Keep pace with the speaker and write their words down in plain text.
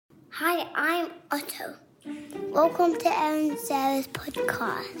Hi, I'm Otto. Welcome to Aaron and Sarah's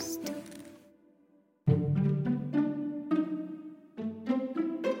podcast.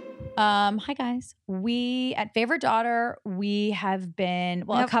 Hi guys. We at Favorite Daughter, we have been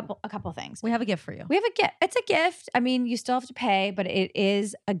a couple things. We have a gift for you. We have a gift. It's a gift. I mean, you still have to pay, but it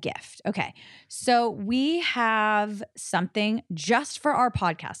is a gift. Okay. So we have something just for our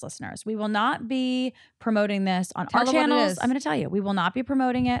podcast listeners. We will not be promoting this on our channels. I'm going to tell you, we will not be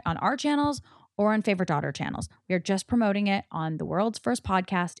promoting it on our channels or on Favorite Daughter channels. We are just promoting it on the World's First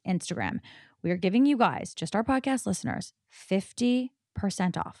Podcast Instagram. We are giving you guys, just our podcast listeners, 50%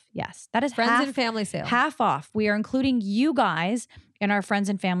 off. Yes. That is Friends and family sale. Half off. We are including you guys in our friends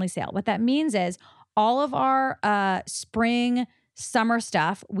and family sale. What that means is all of our spring, summer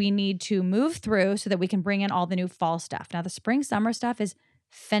stuff we need to move through so that we can bring in all the new fall stuff. Now, the spring, summer stuff is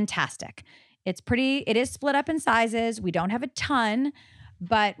fantastic. It is split up in sizes. We don't have a ton,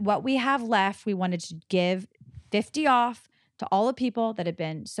 but what we have left, we wanted to give 50 off to all the people that have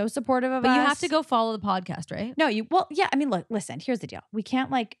been so supportive of us. But you have to go follow the podcast, right? No, I mean, look, listen, here's the deal. We can't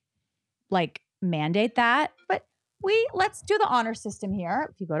like mandate that, but let's do the honor system here.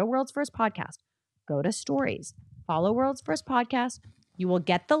 If you go to World's First Podcast, go to stories, follow World's First Podcast. You will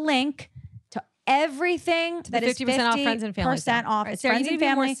get the link to everything that is 50% off friends and family. Percent off. Right, It's Sarah, friends you and need to be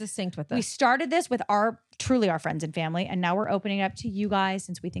family. more succinct with this. We started this with truly our friends and family, and now we're opening it up to you guys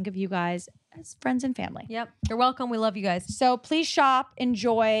since we think of you guys as friends and family. Yep. You're welcome. We love you guys. So please shop,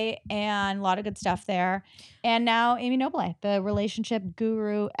 enjoy, and a lot of good stuff there. And now Amy Nobile, the relationship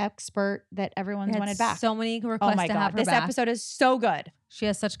guru expert that everyone's wanted back. So many requests to have her this back. episode is so good. She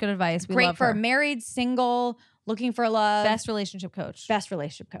has such good advice. We Great love for her. married, single, looking for love. Best relationship coach. Best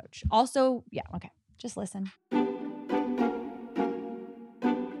relationship coach. Also, yeah, okay. Just listen.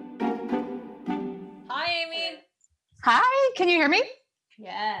 Hi, Amy. Hi, can you hear me?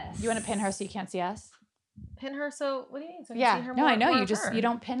 Yes. You want to pin her so you can't see us? Pin her. So what do you mean? So I Yeah. can see her No, more, I know. more You of just her. you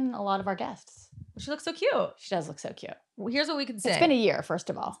don't pin a lot of our guests. She looks so cute. She does look so cute. Well, here's what we can say. It's been a year, first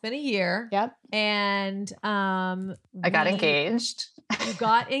of all. It's been a year. Yep. And I got engaged. You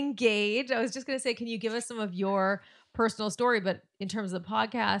got engaged. I was just going to say, can you give us some of your personal story? But in terms of the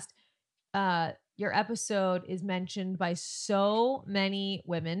podcast, your episode is mentioned by so many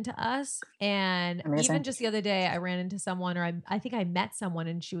women to us. And Amazing. even just the other day, I ran into someone, or I think I met someone,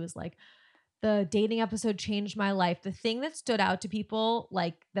 and she was like, the dating episode changed my life. The thing that stood out to people,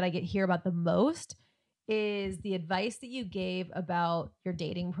 like that I hear about the most, is the advice that you gave about your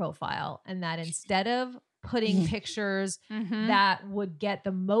dating profile, and that instead of putting pictures that would get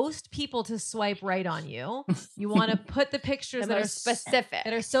the most people to swipe right on you, you want to put the pictures that are specific.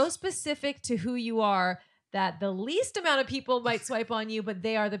 that are so specific to who you are that the least amount of people might swipe on you, but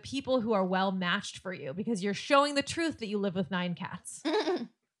they are the people who are well matched for you, because you're showing the truth that you live with 9 cats.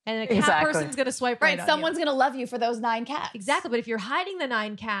 And a cat Exactly. person's going to swipe right on Someone's you. going to love you for those 9 cats. Exactly. But if you're hiding the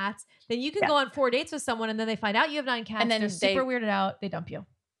 9 cats, then you can go on 4 dates with someone, and then they find out you have 9 cats, And then they're they- super weirded out. They dump you.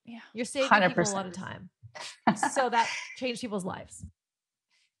 Yeah. You're saving people a 100%. lot of time. So that changed people's lives.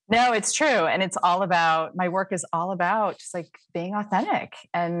 No, it's true. And it's all about, my work is all about just like being authentic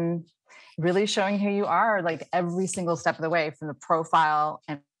and really showing who you are, like every single step of the way, from the profile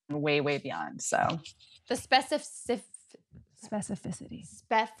and way, way beyond. So The specificity. Specificity.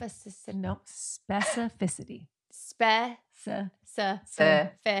 Specificity. No, specificity.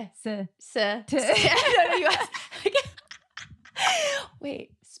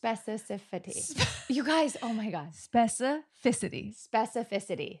 Wait, specificity. You guys, oh my God. Specificity.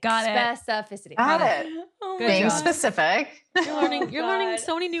 Specificity. Got it. Specificity. got it. Oh Good my Being job. specific. You're learning. You're learning God.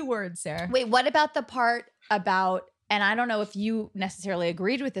 so many new words, Sarah. Wait, what about the part about, and I don't know if you necessarily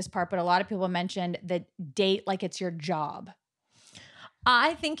agreed with this part, but a lot of people mentioned that date like it's your job.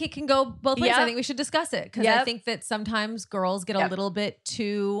 I think it can go both ways. Yep. I think we should discuss it, because I Yep. think that sometimes girls get a Yep. little bit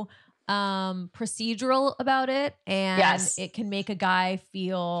too procedural about it, and Yes. it can make a guy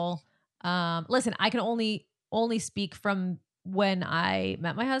feel. Listen, I can only speak from when I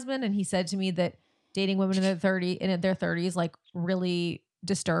met my husband, and he said to me that dating women in their 30s like really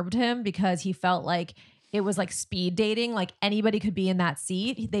disturbed him, because he felt like it was like speed dating. Like anybody could be in that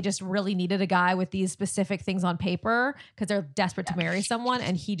seat. They just really needed a guy with these specific things on paper because they're desperate to marry someone.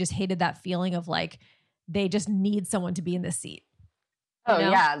 And he just hated that feeling of like, they just need someone to be in this seat. Oh, You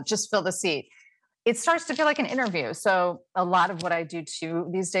know? yeah. Just fill the seat. It starts to feel like an interview. So a lot of what I do too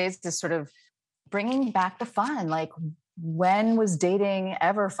these days is sort of bringing back the fun. Like, when was dating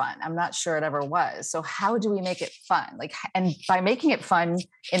ever fun? I'm not sure it ever was. So how do we make it fun? Like, and by making it fun,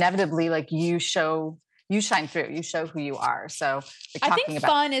 inevitably, like you shine through, you show who you are. So like, I think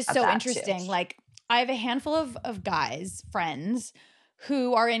fun is so that interesting. too. Like I have a handful of guys, friends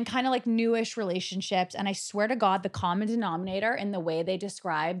who are in kind of like newish relationships. And I swear to God, the common denominator in the way they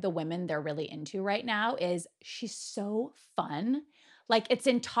describe the women they're really into right now is she's so fun. Like it's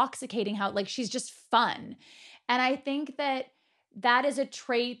intoxicating how like she's just fun. And I think that is a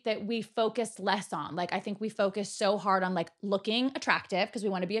trait that we focus less on. Like I think we focus so hard on like looking attractive because we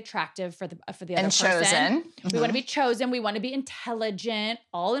want to be attractive for the other and person. chosen. We want to be chosen. We want to be intelligent.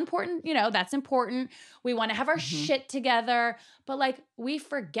 All important, that's important. We want to have our shit together. But like we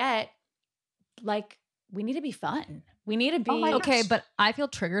forget, like we need to be fun. We need to be Okay, but I feel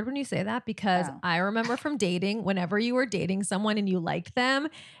triggered when you say that because I remember from dating, whenever you were dating someone and you liked them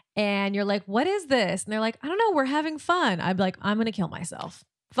and you're like, what is this? And they're like, I don't know, we're having fun. I'd be like, I'm going to kill myself.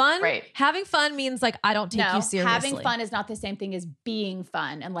 Fun? Right. Having fun means like, I don't take you seriously. Having fun is not the same thing as being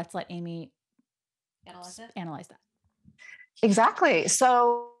fun. And let's let Amy analyze that. Exactly.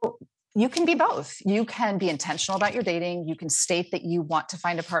 So you can be both. You can be intentional about your dating. You can state that you want to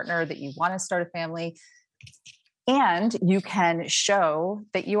find a partner, that you want to start a family. And you can show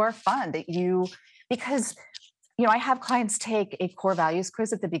that you are fun, because I have clients take a core values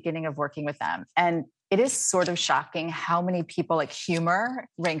quiz at the beginning of working with them. And it is sort of shocking how many people like humor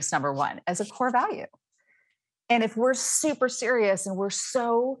ranks number one as a core value. And if we're super serious and we're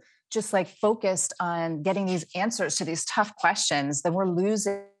so just like focused on getting these answers to these tough questions, then we're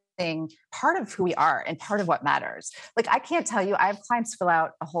losing part of who we are and part of what matters. Like I can't tell you, I have clients fill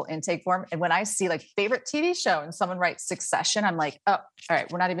out a whole intake form. And when I see like favorite TV show and someone writes Succession, I'm like, oh, all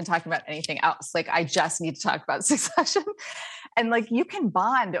right, we're not even talking about anything else. Like I just need to talk about Succession. And like you can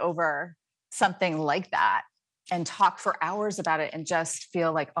bond over something like that and talk for hours about it and just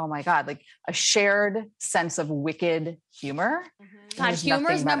feel like, oh my God, like a shared sense of wicked humor. God, humor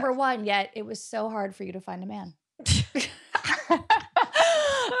is number one, yet it was so hard for you to find a man.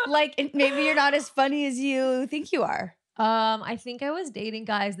 Like maybe you're not as funny as you think you are. I think I was dating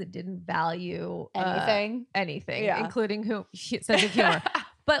guys that didn't value anything, including sense of humor.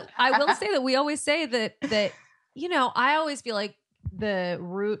 But I will say that we always say that I always feel like the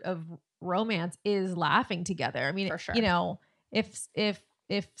root of romance is laughing together. I mean, for sure.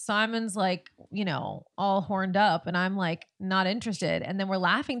 If Simon's like, all horned up and I'm like not interested, and then we're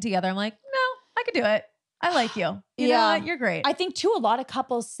laughing together, I'm like, no, I could do it. I like you. You know what? You're great. I think too, a lot of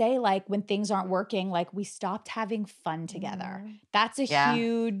couples say like when things aren't working, like we stopped having fun together. That's a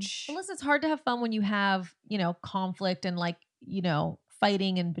huge. Well, listen, it's hard to have fun when you have, conflict and like,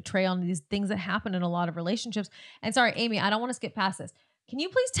 fighting and betrayal and these things that happen in a lot of relationships. And sorry, Amy, I don't want to skip past this. Can you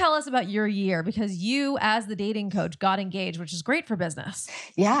please tell us about your year? Because you, as the dating coach, got engaged, which is great for business.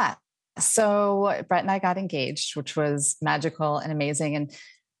 Yeah. So Brett and I got engaged, which was magical and amazing. And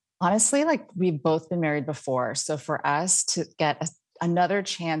honestly, like we've both been married before. So for us to get another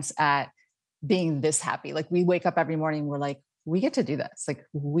chance at being this happy, like we wake up every morning, we're like, we get to do this. Like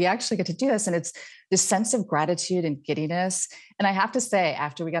we actually get to do this. And it's this sense of gratitude and giddiness. And I have to say,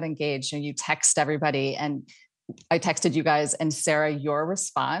 after we got engaged, you text everybody, and I texted you guys, and Sarah, your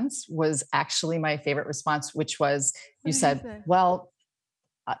response was actually my favorite response, which was, you said, well,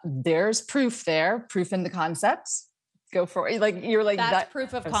 there's proof there, proof in the concepts. Go for it. Like you're like that's that,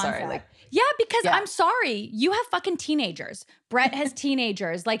 proof of I'm concept. Sorry, because I'm sorry, you have fucking teenagers. Brett has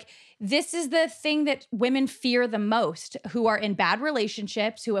teenagers. Like this is the thing that women fear the most, who are in bad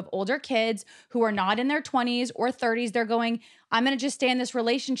relationships, who have older kids, who are not in their 20s or 30s. They're going, I'm going to just stay in this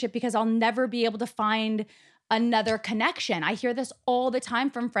relationship because I'll never be able to find another connection. I hear this all the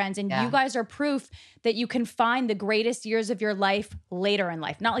time from friends, and you guys are proof that you can find the greatest years of your life later in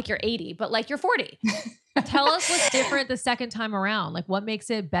life. Not like you're 80, but like you're 40. Tell us what's different the second time around. Like what makes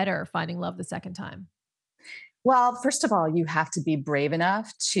it better finding love the second time? Well, first of all, you have to be brave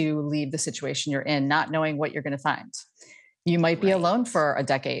enough to leave the situation you're in, not knowing what you're going to find. You might be alone for a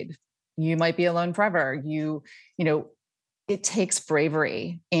decade. You might be alone forever. It takes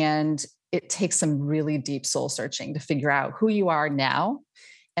bravery, and it takes some really deep soul searching to figure out who you are now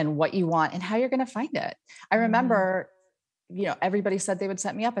and what you want and how you're going to find it. I remember, everybody said they would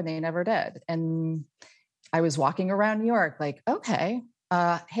set me up and they never did. And I was walking around New York like, okay,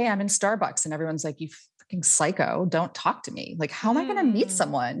 hey, I'm in Starbucks. And everyone's like, you fucking psycho, don't talk to me. Like, how am I going to meet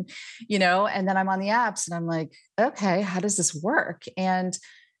someone, And then I'm on the apps and I'm like, okay, how does this work? And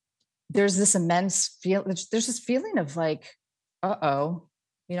there's this immense there's this feeling of like,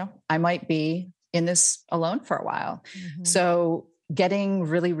 I might be in this alone for a while. Mm-hmm. So getting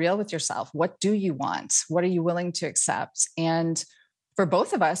really real with yourself. What do you want? What are you willing to accept? And for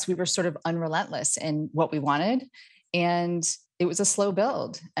both of us, we were sort of unrelentless in what we wanted. And it was a slow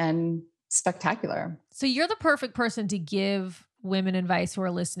build and spectacular. So you're the perfect person to give women advice who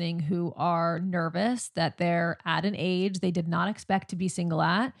are listening who are nervous that they're at an age they did not expect to be single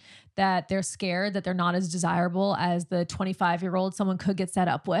at, that they're scared that they're not as desirable as the 25-year-old someone could get set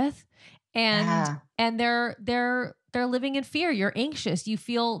up with. And Yeah. and they're living in fear. You're anxious. You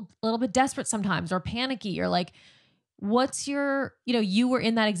feel a little bit desperate sometimes or panicky. You're like, what's your, you were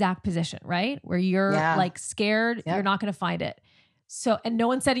in that exact position, right? Where you're Yeah. like scared, Yep. you're not going to find it. So, and no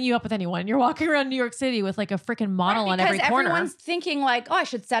one's setting you up with anyone. You're walking around New York City with like a freaking model on every corner. Because everyone's thinking like, oh, I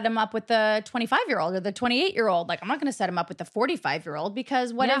should set him up with the 25-year-old or the 28-year-old. Like, I'm not going to set him up with the 45-year-old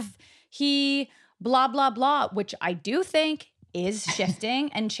because what if he blah, blah, blah, which I do think is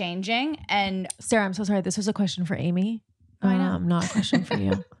shifting and changing. And Sarah, I'm so sorry. This was a question for Amy. Oh, I know. Not a question for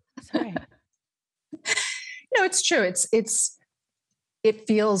you. Sorry. No, it's true. It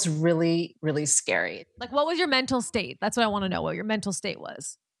feels really, really scary. Like, what was your mental state? That's what I want to know, what your mental state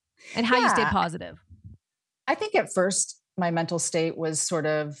was and how you stayed positive. I think at first my mental state was sort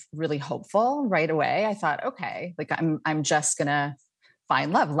of really hopeful right away. I thought, okay, like I'm just going to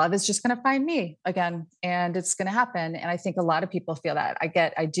find love. Love is just going to find me again, and it's going to happen. And I think a lot of people feel that.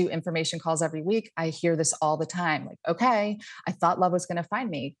 I do information calls every week. I hear this all the time. Like, okay, I thought love was going to find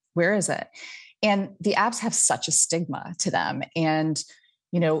me. Where is it? And the apps have such a stigma to them. And,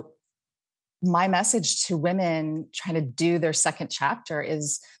 my message to women trying to do their second chapter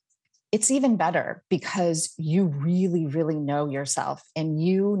is it's even better because you really, really know yourself and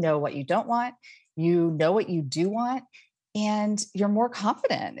you know what you don't want. You know what you do want, and you're more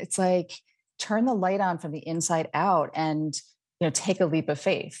confident. It's like, turn the light on from the inside out and, take a leap of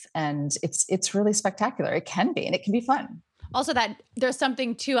faith. And it's really spectacular. It can be, and it can be fun. Also, that there's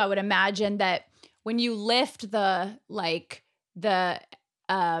something too, I would imagine, that when you lift the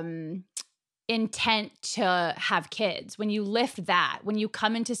intent to have kids, when you lift that, when you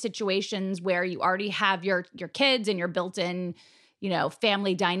come into situations where you already have your kids and your built-in,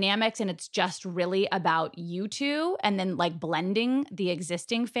 family dynamics, and it's just really about you two, and then like blending the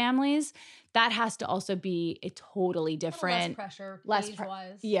existing families, that has to also be a totally different, less pressure,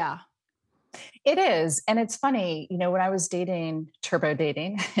 age-wise. Yeah. It is. And it's funny, when I was turbo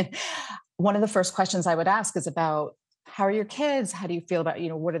dating, one of the first questions I would ask is about, how are your kids? How do you feel about,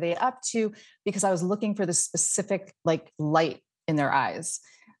 what are they up to? Because I was looking for the specific like light in their eyes,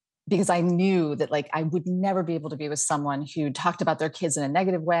 because I knew that like I would never be able to be with someone who talked about their kids in a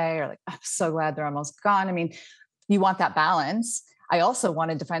negative way, or like, I'm so glad they're almost gone. I mean, you want that balance. I also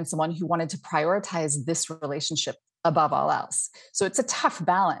wanted to find someone who wanted to prioritize this relationship above all else. So it's a tough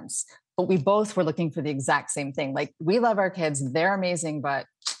balance, but we both were looking for the exact same thing. Like, we love our kids. They're amazing, but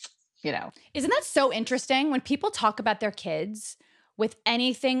Isn't that so interesting when people talk about their kids with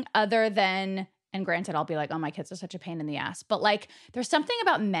anything other than, and granted, I'll be like, oh, my kids are such a pain in the ass. But like, there's something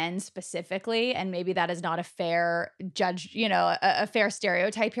about men specifically, and maybe that is not a fair a fair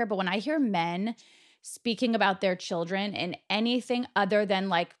stereotype here. But when I hear men speaking about their children in anything other than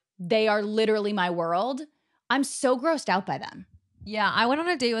like, they are literally my world, I'm so grossed out by them. Yeah. I went on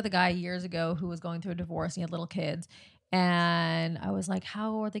a date with a guy years ago who was going through a divorce and he had little kids. And I was like,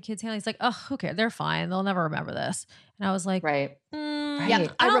 how are the kids handling? He's like, oh, who cares? They're fine. They'll never remember this. And I was like, right. Yeah,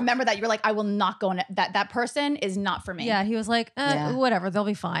 I remember that. You were like, I will not go in. That person is not for me. Yeah. He was like, whatever. They'll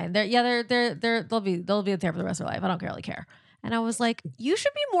be fine. They'll be there for the rest of their life. I don't really care. And I was like, you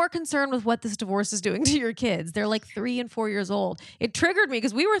should be more concerned with what this divorce is doing to your kids. They're like 3 and 4 years old. It triggered me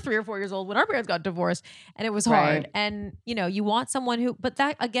because we were 3 or 4 years old when our parents got divorced, and it was hard. Right. And you want someone who, but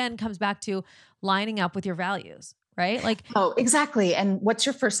that again comes back to lining up with your values. Right? Like, oh, exactly. And what's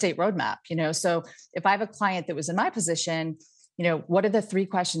your first date roadmap? So if I have a client that was in my position, what are the 3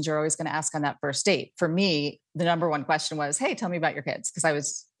 questions you're always going to ask on that first date? For me, the number one question was, hey, tell me about your kids. Because I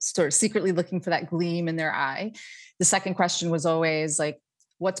was sort of secretly looking for that gleam in their eye. The second question was always like,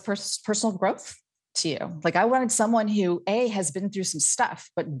 what's personal growth to you? Like, I wanted someone who A, has been through some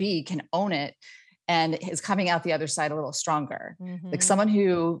stuff, but B, can own it and is coming out the other side a little stronger. mm-hmm. Like someone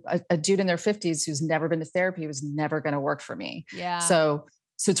who, a dude in their 50s who's never been to therapy was never going to work for me. Yeah. So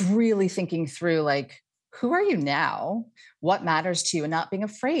it's really thinking through like, who are you now? What matters to you? And not being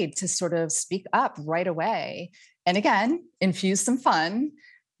afraid to sort of speak up right away. And again, infuse some fun,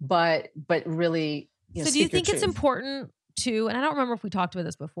 but really, so do you think it's important to, and I don't remember if we talked about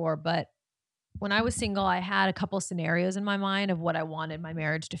this before, but when I was single, I had a couple of scenarios in my mind of what I wanted my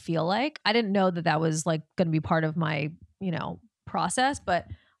marriage to feel like. I didn't know that was like going to be part of my, process, but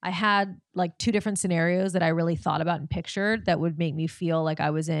I had like 2 different scenarios that I really thought about and pictured that would make me feel like I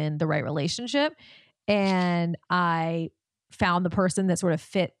was in the right relationship. And I found the person that sort of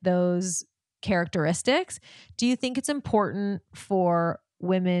fit those characteristics. Do you think it's important for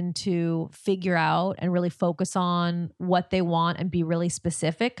women to figure out and really focus on what they want and be really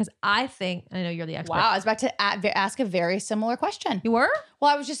specific? Because I know you're the expert. Wow, I was about to ask a very similar question. You were?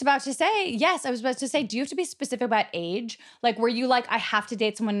 Well, I was just about to say, yes, I was about to say, do you have to be specific about age? Like, were you like, I have to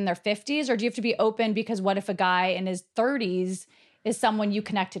date someone in their 50s? Or do you have to be open because what if a guy in his 30s is someone you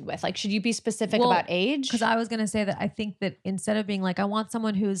connected with? Like, should you be specific about age? Because I was going to say that I think that instead of being like, I want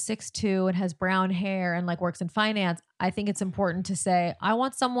someone who's 6'2" and has brown hair and like works in finance, I think it's important to say, I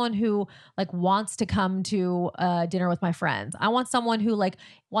want someone who like wants to come to dinner with my friends. I want someone who like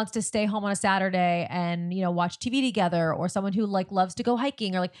wants to stay home on a Saturday and, you know, watch TV together, or someone who like loves to go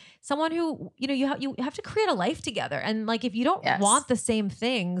hiking, or like someone who, you know, you have to create a life together. And like, if you don't want the same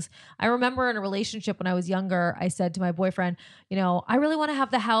things, I remember in a relationship when I was younger, I said to my boyfriend, you know, I really want to have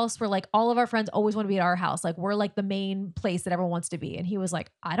the house where like all of our friends always want to be at our house. Like we're like the main place that everyone wants to be. And he was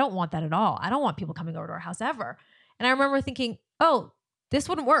like, I don't want that at all. I don't want people coming over to our house ever. And I remember thinking, oh, this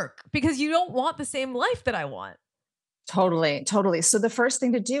wouldn't work because you don't want the same life that I want. Totally. So the first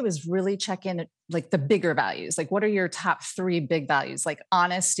thing to do is really check in like the bigger values. Like, what are your top 3 big values? Like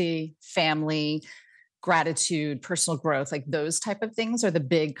honesty, family, gratitude, personal growth, like those type of things are the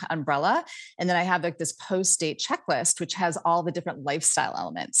big umbrella. And then I have like this post-date checklist, which has all the different lifestyle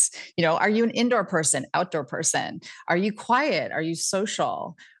elements. You know, are you an indoor person, outdoor person? Are you quiet? Are you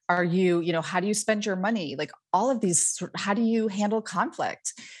social? Are you, you know, how do you spend your money? Like all of these, how do you handle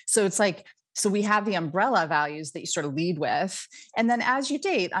conflict? So it's like, so we have the umbrella values that you sort of lead with. And then as you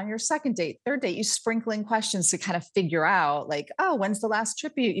date on your second date, third date, you sprinkle in questions to kind of figure out like, oh, when's the last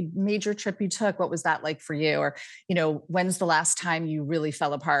major trip you took? What was that like for you? Or, you know, when's the last time you really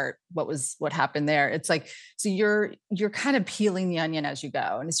fell apart? What happened there? It's like, so you're kind of peeling the onion as you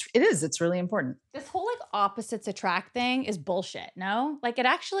go. And it's really important. This whole like opposites attract thing is bullshit. No, like it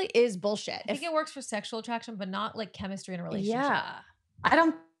actually is bullshit. I think it works for sexual attraction, but not like chemistry in a relationship. Yeah. I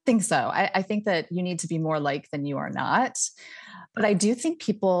don't think so. I think that you need to be more like than you are not. But I do think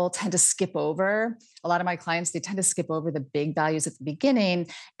people tend to skip over, a lot of my clients, they tend to skip over the big values at the beginning.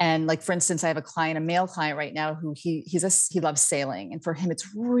 And like, for instance, I have a male client right now who he loves sailing. And for him, it's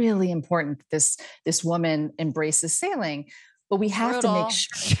really important that this woman embraces sailing, but we have to make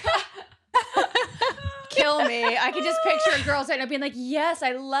sure. Kill me. I can just picture a girl saying, being like, yes,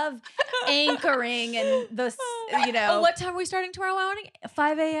 I love anchoring and the, you know. Oh, what time are we starting tomorrow morning?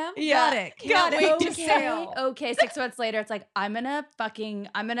 5 a.m.? Yeah. Got it. Can't wait to sail. Okay. 6 months later, it's like, I'm gonna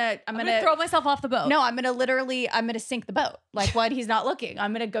throw myself off the boat. No, I'm gonna sink the boat. Like when he's not looking,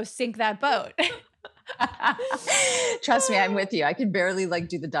 I'm gonna go sink that boat. Trust me, I'm with you. I can barely like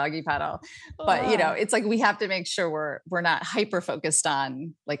do the doggy paddle, but you know, it's like, we have to make sure we're not hyper focused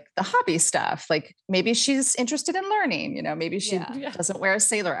on like the hobby stuff. Like maybe she's interested in learning, you know, maybe she doesn't wear a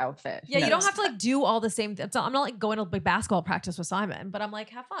sailor outfit. Yeah. You don't have to like do all the same. I'm not like going to like basketball practice with Simon, but I'm like,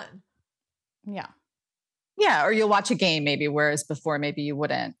 have fun. Yeah. Yeah. Or you'll watch a game maybe, whereas before maybe you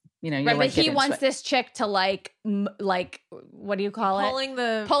wouldn't. You know, right, but he wants this chick to like, what do you call it? Pulling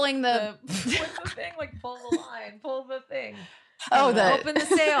the what's the thing? Like pull the line, pull the thing. Oh, open the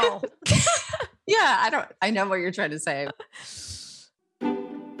sail. Yeah, I know what you're trying to say.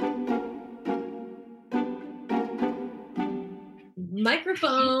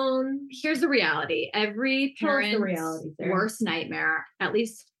 Microphone. Here's the reality. Every parent's worst nightmare, at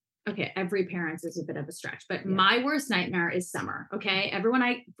least. Okay, every parent's is a bit of a stretch, but my worst nightmare is summer. Okay. Everyone,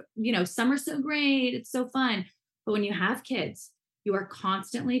 summer's so great. It's so fun. But when you have kids, you are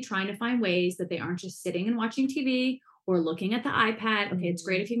constantly trying to find ways that they aren't just sitting and watching TV or looking at the iPad. Okay. It's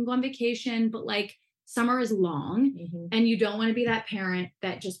great if you can go on vacation, but like summer is long and you don't want to be that parent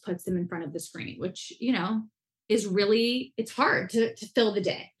that just puts them in front of the screen, which, you know, is really, it's hard to fill the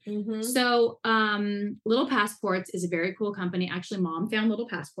day. So Little Passports is a very cool company. Actually, Mom found Little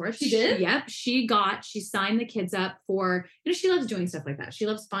Passports. She did? Yep. She signed the kids up for, she loves doing stuff like that. She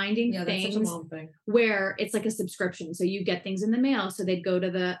loves finding things that's such a mom thing. Where it's like a subscription. So you get things in the mail. So they'd go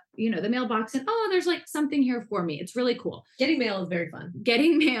to the mailbox and, oh, there's like something here for me. It's really cool. Getting mail is very fun.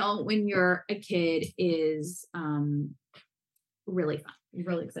 Getting mail when you're a kid is really fun.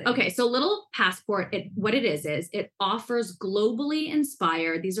 Really exciting. Okay, so Little Passport, what it is it offers globally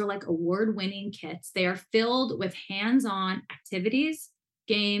inspired, these are like award-winning kits. They are filled with hands-on activities,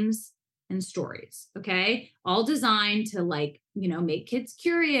 games, and stories, okay? All designed to like, make kids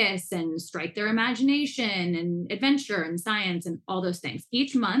curious and strike their imagination and adventure and science and all those things.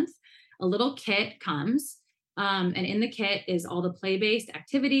 Each month, a little kit comes, and in the kit is all the play-based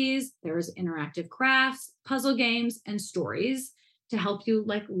activities. There's interactive crafts, puzzle games, and stories to help you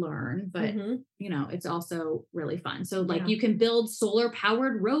like learn, but it's also really fun. So like you can build solar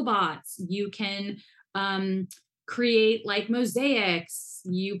powered robots. You can create like mosaics.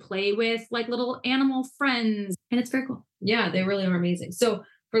 You play with like little animal friends, and it's very cool. Yeah, they really are amazing. So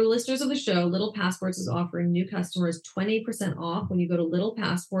for the listeners of the show, Little Passports is offering new customers 20% off when you go to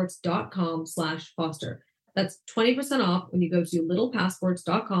littlepassports.com/foster. That's 20% off when you go to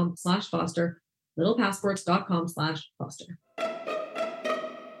littlepassports.com/foster, littlepassports.com/foster.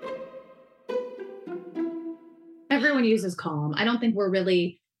 Everyone uses Calm. I don't think we're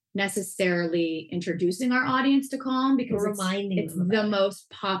really necessarily introducing our audience to Calm because it's the most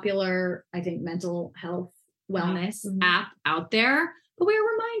popular, I think, mental health wellness app out there. But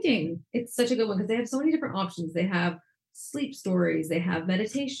we're reminding. It's such a good one because they have so many different options. They have sleep stories, they have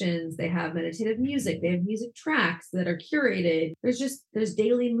meditations, they have meditative music, they have music tracks that are curated. There's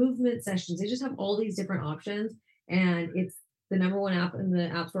daily movement sessions. They just have all these different options, and it's the number one app in the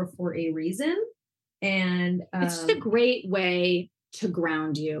App Store for a reason. And it's just a great way to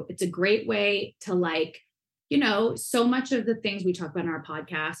ground you. It's a great way to so much of the things we talk about in our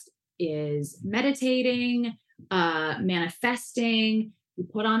podcast is meditating, manifesting. You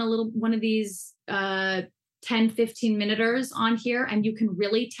put on one of these 10, 15 minuters on here, and you can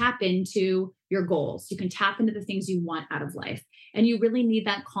really tap into your goals. You can tap into the things you want out of life. And you really need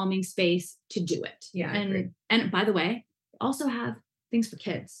that calming space to do it. Yeah. And by the way, also have things for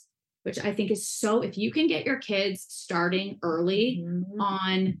kids, which I think is so, if you can get your kids starting early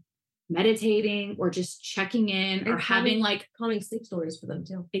on meditating or just checking in and or having like calming sleep stories for them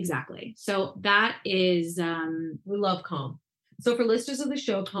too. Exactly. So that is, we love Calm. So for listeners of the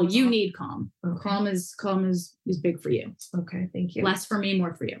show, Calm, you need Calm. Okay. Calm is big for you. Okay. Thank you. Less for me,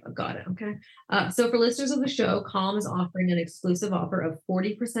 more for you. Got it. Okay. So for listeners of the show, Calm is offering an exclusive offer of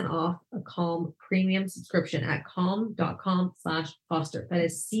 40% off a Calm premium subscription at calm.com/foster. That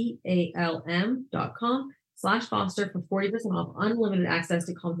is CALM.com/foster for 40% off unlimited access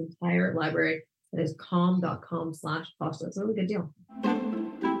to Calm's entire library. That is calm.com/foster. That's a really good deal.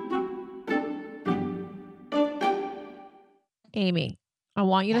 Amy, I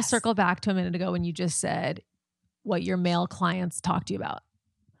want you to circle back to a minute ago when you just said what your male clients talk to you about.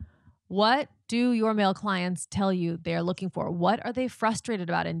 What do your male clients tell you they're looking for? What are they frustrated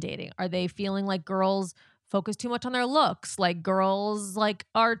about in dating? Are they feeling like girls focus too much on their looks? Like girls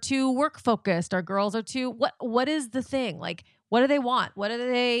are too work focused, or girls are too, what is the thing? Like, what do they want? What are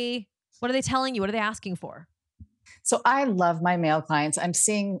they telling you? What are they asking for? So I love my male clients. I'm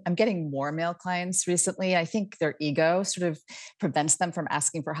getting more male clients recently. I think their ego sort of prevents them from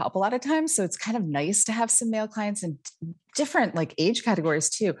asking for help a lot of times. So it's kind of nice to have some male clients in different age categories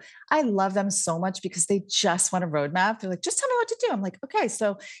too. I love them so much because they just want a roadmap. They're like, just tell me what to do. I'm like, okay.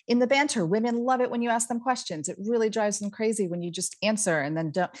 So in the banter, women love it when you ask them questions. It really drives them crazy when you just answer and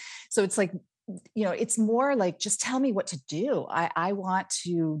then don't. So it's like, it's more like, just tell me what to do. I want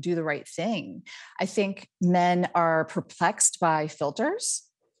to do the right thing. I think men are perplexed by filters.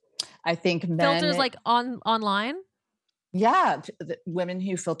 I think filters like online. Yeah. Women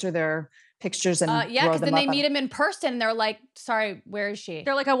who filter their pictures and because then they meet him in person and they're like, sorry, where is she?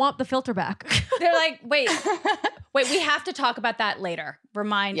 They're like, I want the filter back. They're like, wait, we have to talk about that later. Put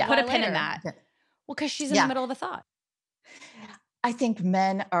a pin in that. Yeah. Well, because she's in the middle of a thought. I think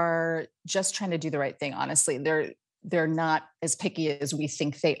men are just trying to do the right thing. Honestly, they're not as picky as we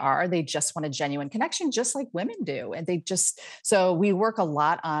think they are. They just want a genuine connection, just like women do. And so we work a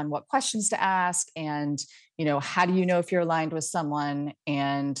lot on what questions to ask and, how do you know if you're aligned with someone?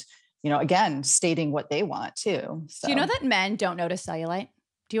 And, again, stating what they want too. So. Do you know that men don't notice cellulite?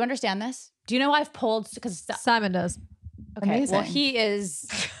 Do you understand this? Do you know I've pulled, because Simon does. Okay. Amazing. Well, he is,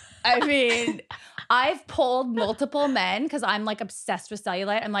 I've pulled multiple men because I'm obsessed with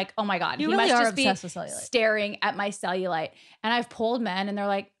cellulite. I'm like, oh my God, he really must just be staring at my cellulite. And I've pulled men and they're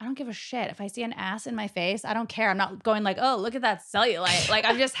like, I don't give a shit. If I see an ass in my face, I don't care. I'm not going oh, look at that cellulite.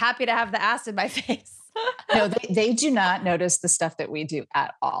 I'm just happy to have the ass in my face. No, they do not notice the stuff that we do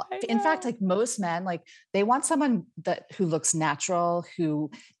at all. In fact, most men, they want someone who looks natural,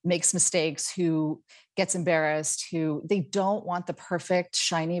 who makes mistakes, who gets embarrassed, who they don't want the perfect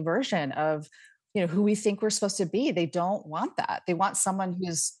shiny version of, who we think we're supposed to be. They don't want that. They want someone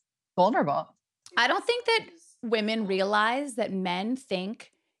who's vulnerable. I don't think that women realize that men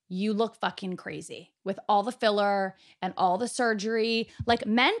think you look fucking crazy with all the filler and all the surgery.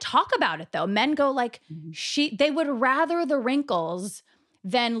 Men talk about it though. Men go they would rather the wrinkles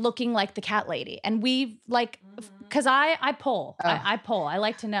than looking like the cat lady. And we've cause I poll. I poll. I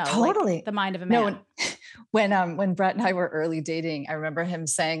like to know totally the mind of a man. No, when Brett and I were early dating, I remember him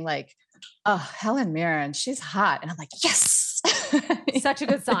saying oh, Helen Mirren, she's hot. And I'm like, yes. Such a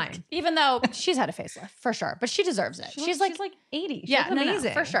good sign. Even though she's had a facelift for sure, but she deserves it. She's 80. She looks amazing.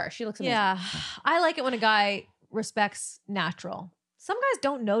 No, for sure. She looks amazing. Yeah. I like it when a guy respects natural. Some guys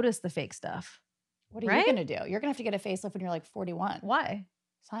don't notice the fake stuff. What are Right? you going to do? You're going to have to get a facelift when you're like 41. Why?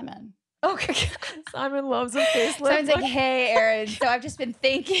 Simon. Okay. Simon loves a facelift. Simon's like, hey, Erin, so I've just been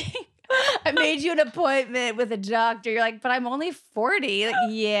thinking. I made you an appointment with a doctor. You're like, but I'm only 40. Like,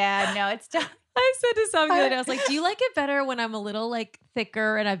 yeah, no, it's done. I said to somebody the other day, I was like, do you like it better when I'm a little like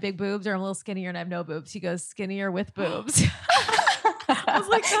thicker and I have big boobs, or I'm a little skinnier and I have no boobs? He goes, skinnier with boobs. I was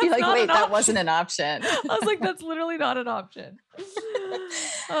like, that's You're like, not wait, an that option. wasn't an option. I was like, that's literally not an option.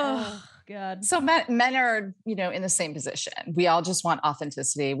 Oh, God. So men are, in the same position. We all just want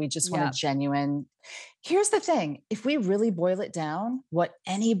authenticity. We just want a genuine. Here's the thing. If we really boil it down, what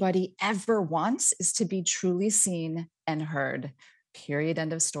anybody ever wants is to be truly seen and heard. Period.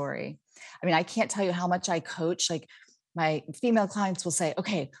 End of story. I mean, I can't tell you how much I coach. Like my female clients will say,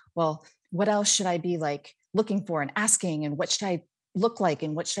 okay, well, what else should I be like looking for and asking? And what should I look like?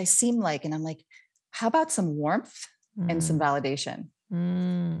 And what should I seem like? And I'm like, how about some warmth and some validation?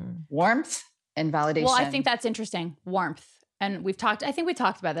 Warmth and validation. Well, I think that's interesting. Warmth. And I think we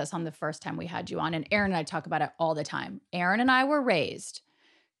talked about this on the first time we had you on, and Erin and I talk about it all the time. Erin and I were raised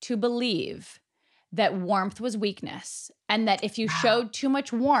to believe that warmth was weakness, and that if you showed too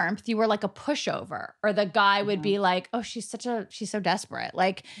much warmth, you were like a pushover, or the guy would be like, oh, she's so desperate.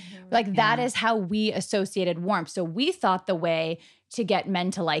 Like that is how we associated warmth. So we thought the way to get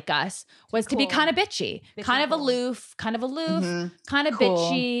men to like us was to be kind of bitchy, kind of aloof, kind of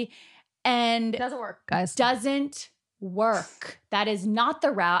bitchy. And Doesn't work, guys. Doesn't work. That is not the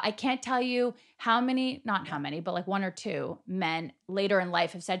route. I can't tell you not how many, but like one or two men later in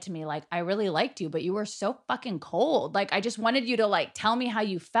life have said to me, like, I really liked you, but you were so fucking cold. Like, I just wanted you to like tell me how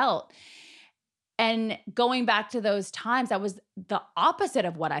you felt. And going back to those times, that was the opposite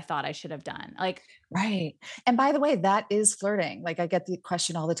of what I thought I should have done. Like, right. And by the way, that is flirting. Like I get the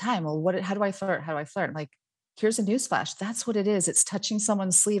question all the time. Well, how do I flirt? How do I flirt? I'm like, here's a newsflash. That's what it is. It's touching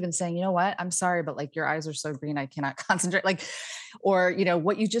someone's sleeve and saying, you know what? I'm sorry, but like your eyes are so green, I cannot concentrate. Like, or,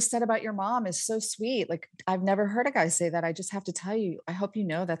 what you just said about your mom is so sweet. Like, I've never heard a guy say that. I just have to tell you, I hope you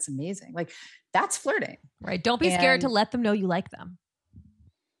know that's amazing. Like, that's flirting. Right. Don't be scared to let them know you like them.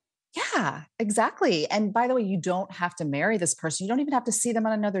 Yeah, exactly. And by the way, you don't have to marry this person. You don't even have to see them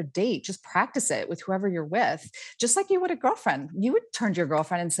on another date. Just practice it with whoever you're with. Just like you would a girlfriend. You would turn to your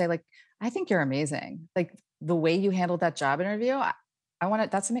girlfriend and say, like, I think you're amazing. Like the way you handled that job interview, I want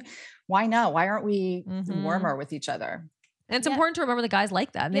it. That's amazing. Why not? Why aren't we warmer with each other? And it's important to remember the guys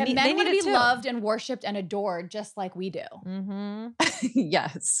like that. And men they want need to be loved and worshipped and adored just like we do.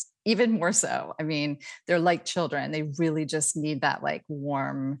 Yes, even more so. I mean, they're like children. They really just need that like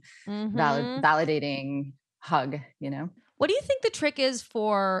warm, validating hug, What do you think the trick is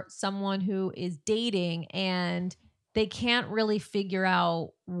for someone who is dating and they can't really figure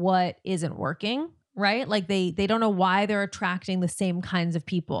out what isn't working, right? Like they don't know why they're attracting the same kinds of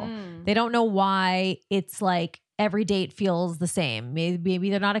people. They don't know why it's like every date feels the same. Maybe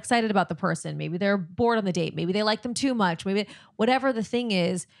they're not excited about the person. Maybe they're bored on the date. Maybe they like them too much. Maybe whatever the thing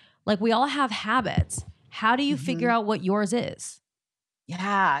is, like we all have habits. How do you figure out what yours is?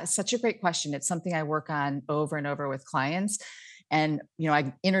 Yeah, it's such a great question. It's something I work on over and over with clients. And,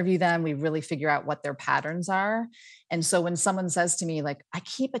 I interview them, we really figure out what their patterns are. And so when someone says to me, like, I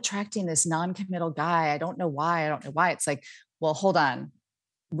keep attracting this non-committal guy, I don't know why. It's like, well, hold on.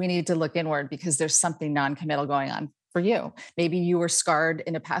 We need to look inward because there's something non-committal going on for you. Maybe you were scarred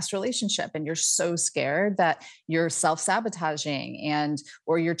in a past relationship and you're so scared that you're self-sabotaging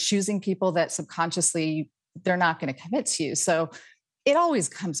or you're choosing people that subconsciously they're not going to commit to you. So it always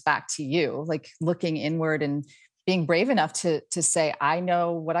comes back to you, like looking inward and being brave enough to say, I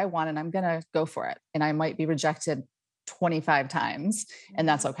know what I want and I'm going to go for it. And I might be rejected 25 times and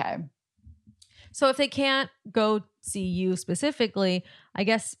that's okay. So if they can't go see you specifically, I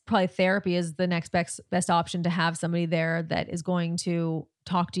guess probably therapy is the next best option, to have somebody there that is going to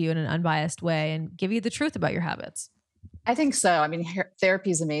talk to you in an unbiased way and give you the truth about your habits. I think so. I mean,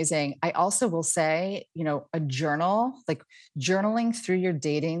 therapy is amazing. I also will say, a journal, like journaling through your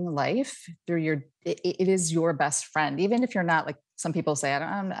dating life, it is your best friend. Even if you're not, like some people say,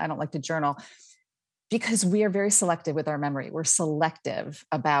 I don't like to journal, because we are very selective with our memory. We're selective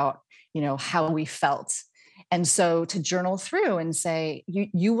about, how we felt. And so to journal through and say,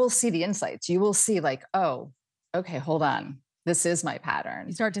 you will see the insights. You will see like, oh, okay, hold on. This is my pattern.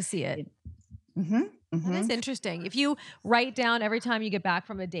 You start to see it. Mm-hmm. That's interesting. If you write down every time you get back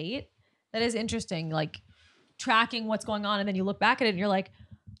from a date, that is interesting. Like tracking what's going on. And then you look back at it and you're like,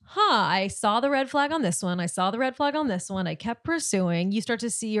 I saw the red flag on this one. I saw the red flag on this one. I kept pursuing. You start to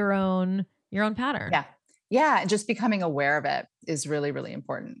see your own pattern. Yeah. Yeah. And just becoming aware of it is really, really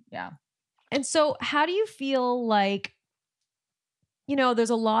important. Yeah. And so how do you feel like, there's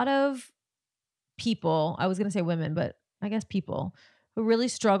a lot of people, I was going to say women, but I guess people who really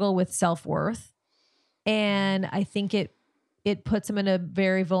struggle with self-worth. And I think it puts them in a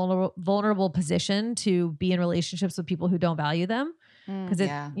very vulnerable position to be in relationships with people who don't value them because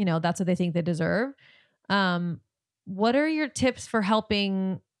that's what they think they deserve. What are your tips for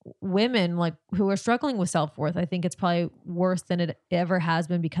helping women like who are struggling with self-worth? I think it's probably worse than it ever has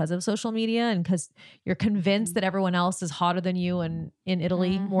been because of social media and because you're convinced that everyone else is hotter than you and in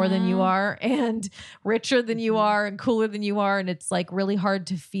Italy more than you are and richer than you are and cooler than you are. And it's like really hard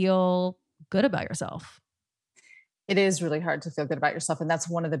to feel good about yourself. It is really hard to feel good about yourself. And that's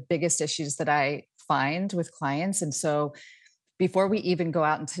one of the biggest issues that I find with clients. And so before we even go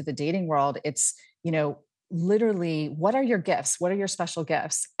out into the dating world, it's, literally, what are your gifts? What are your special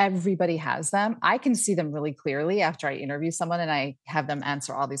gifts? Everybody has them. I can see them really clearly after I interview someone and I have them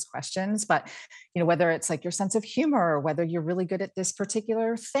answer all these questions. But, whether it's like your sense of humor, or whether you're really good at this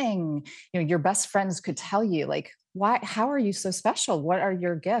particular thing, your best friends could tell you like, how are you so special? What are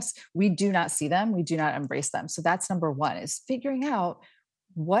your gifts? We do not see them. We do not embrace them. So that's number one, is figuring out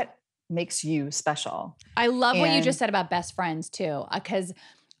what makes you special. I love what you just said about best friends too, because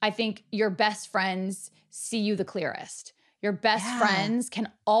I think your best friends see you the clearest. Your best friends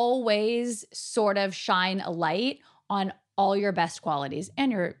can always sort of shine a light on all your best qualities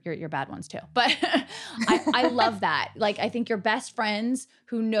and your bad ones too. But I love that. Like, I think your best friends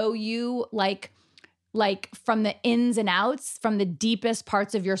who know you like from the ins and outs, from the deepest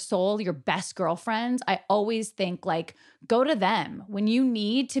parts of your soul, your best girlfriends, I always think like, go to them when you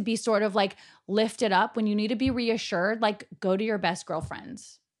need to be sort of like lifted up, when you need to be reassured, like go to your best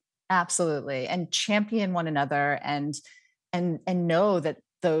girlfriends. Absolutely. And champion one another and know that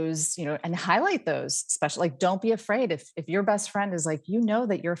those, and highlight those special, like, don't be afraid if your best friend is like,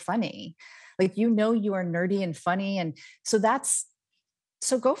 that you're funny, like, you are nerdy and funny. And so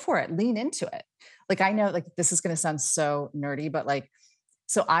go for it, lean into it. Like, I know like this is going to sound so nerdy, but like,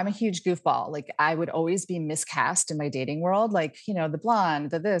 so I'm a huge goofball. Like, I would always be miscast in my dating world, like, the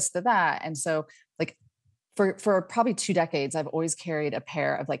blonde, the this, the that. And so like, for probably 2 decades, I've always carried a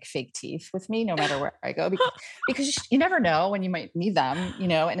pair of like fake teeth with me, no matter where I go, because you never know when you might need them,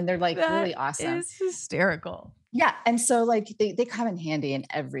 and they're like really awesome. It's hysterical. Yeah. And so like they come in handy in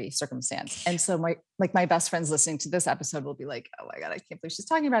every circumstance. And so my best friends listening to this episode will be like, oh my God, I can't believe she's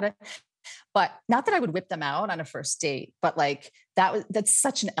talking about it. But not that I would whip them out on a first date, but like that's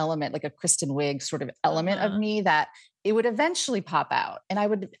such an element, like a Kristen Wiig sort of element of me, that it would eventually pop out. And I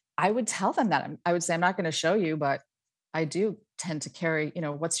would tell them that. I would say, I'm not going to show you, but I do tend to carry,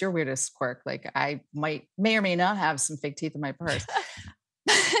 what's your weirdest quirk? Like, I may or may not have some fake teeth in my purse.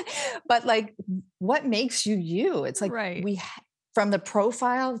 But like, what makes you you? It's like, from the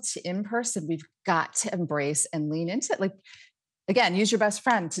profile to in person, we've got to embrace and lean into it. Like, again, use your best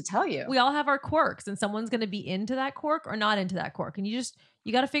friend to tell you. We all have our quirks, and someone's going to be into that quirk or not into that quirk. And you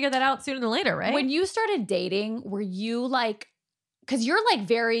got to figure that out sooner than later, right? When you started dating, were you like, because you're like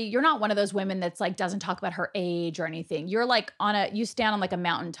you're not one of those women that's like doesn't talk about her age or anything. You're like you stand on like a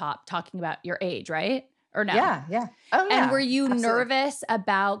mountaintop talking about your age, right? Or no? Yeah. Oh yeah. And were you absolutely. nervous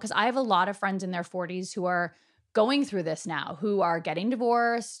about, because I have a lot of friends in their 40s who are going through this now, who are getting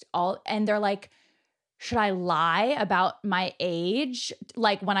divorced, and they're like, should I lie about my age?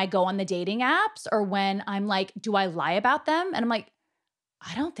 Like when I go on the dating apps, or when I'm like, do I lie about them? And I'm like,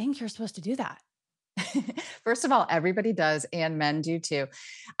 I don't think you're supposed to do that. First of all, everybody does, and men do too.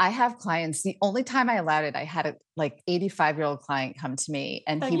 I have clients. The only time I allowed it, I had a like 85-year-old client come to me,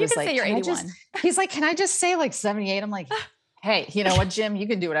 and he was like, say you're 81. He's like, can I just say like 78? I'm like, hey, you know what, Jim, you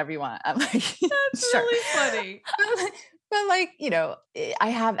can do whatever you want. I'm like, that's sure. really funny. But like,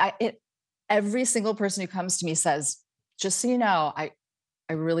 every single person who comes to me says, just so you know, I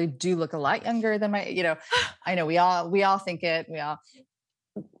really do look a lot younger than my, I know we all think it.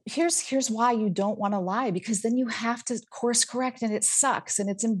 Here's why you don't want to lie, because then you have to course correct, and it sucks and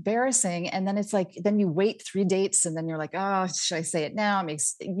it's embarrassing. And then it's like, then you wait 3 dates, and then you're like, oh, should I say it now? It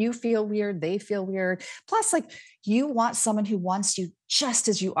makes you feel weird. They feel weird. Plus, like, you want someone who wants you just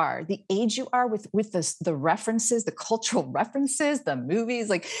as you are, the age you are, with the references, the cultural references, the movies.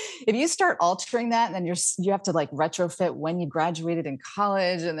 Like, if you start altering that, and then you have to like retrofit when you graduated in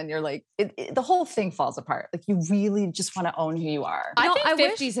college, and then you're like, the whole thing falls apart. Like, you really just want to own who you are. I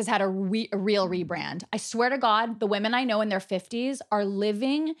think 50s has had a real rebrand. I swear to God, the women I know in their 50s are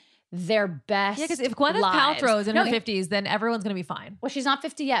living their best. Yeah, because if Gwyneth Paltrow's in her 50s, then everyone's going to be fine. Well, she's not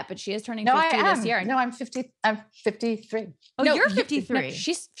 50 yet, but she is turning 50 this year. No, I'm 50. I'm 53. Oh, no, you're 53. No,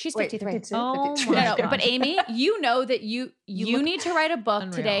 she's 53. 52, oh 53. my No, God. But Amy, you know that you look need to write a book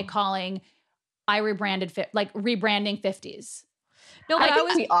unreal. today calling I rebranded, rebranding 50s. No, but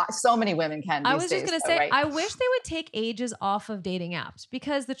I think so many women can. I was just going to say, right? I wish they would take ages off of dating apps,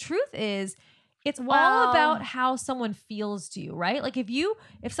 because the truth is it's all about how someone feels to you, right? Like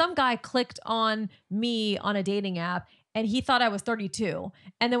if some guy clicked on me on a dating app and he thought I was 32,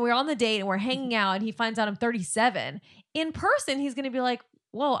 and then we're on the date and we're hanging out and he finds out I'm 37, in person, he's going to be like,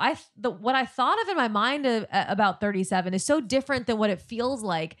 whoa, what I thought of in my mind about 37 is so different than what it feels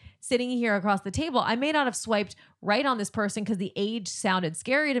like sitting here across the table. I may not have swiped right on this person because the age sounded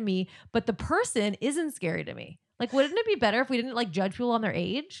scary to me, but the person isn't scary to me. Like, wouldn't it be better if we didn't like judge people on their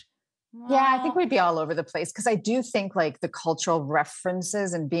age? Yeah, I think we'd be all over the place, because I do think like the cultural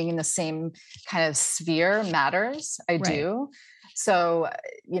references and being in the same kind of sphere matters. I do. So,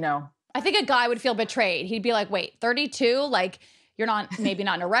 I think a guy would feel betrayed. He'd be like, wait, 32? Like, you're maybe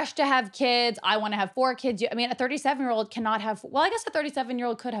not in a rush to have kids. I want to have 4 kids. I mean, a 37-year-old cannot have, well, I guess a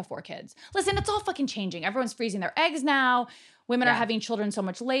 37-year-old could have 4 kids. Listen, it's all fucking changing. Everyone's freezing their eggs now. Women are having children so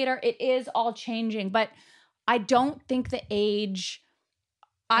much later. It is all changing. But I don't think the age,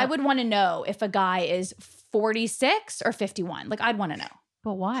 I would want to know if a guy is 46 or 51. Like, I'd want to know.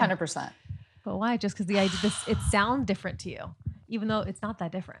 But why? 100%. But why? Just because the idea, it sounds different to you, even though it's not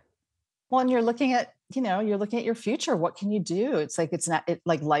that different. Well, and you're looking at your future. What can you do? It's like,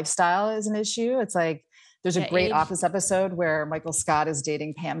 like lifestyle is an issue. It's like, there's a great Office episode where Michael Scott is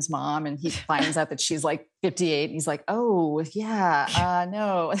dating Pam's mom, and he finds out that she's like 58. And he's like, oh yeah,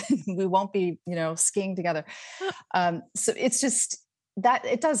 no, we won't be, skiing together. So it's just that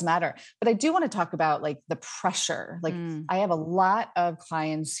it does matter. But I do want to talk about like the pressure. Like I have a lot of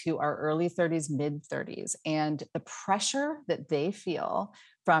clients who are early 30s, mid 30s, and the pressure that they feel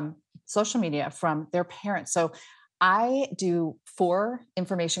from social media, from their parents. So I do 4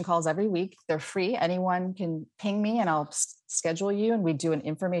 information calls every week. They're free. Anyone can ping me and I'll schedule you, and we do an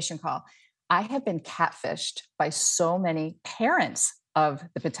information call. I have been catfished by so many parents of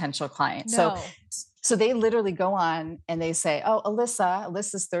the potential client. No. So they literally go on and they say, oh,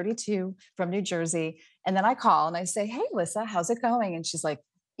 Alyssa's 32 from New Jersey. And then I call and I say, hey, Alyssa, how's it going? And she's like,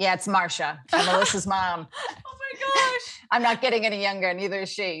 yeah, it's Marsha. I'm Alyssa's mom. Oh my gosh. I'm not getting any younger. Neither is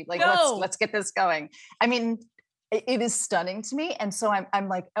she. Like, let's get this going. I mean, it is stunning to me. And so I'm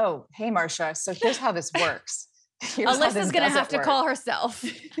like, oh, hey, Marsha. So here's how this works. Alyssa's going to have to call herself.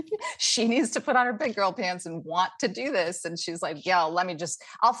 She needs to put on her big girl pants and want to do this. And she's like, yeah,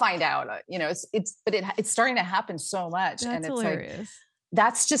 I'll find out. It's starting to happen so much. That's and it's hilarious. like,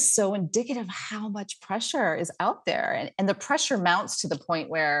 that's just so indicative of how much pressure is out there. And the pressure mounts to the point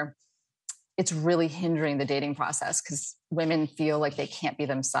where it's really hindering the dating process, because women feel like they can't be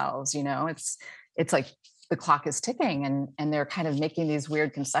themselves. It's like the clock is ticking, and they're kind of making these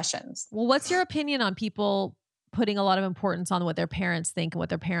weird concessions. Well, what's your opinion on people putting a lot of importance on what their parents think and what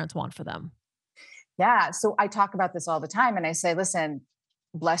their parents want for them? Yeah. So I talk about this all the time, and I say, listen,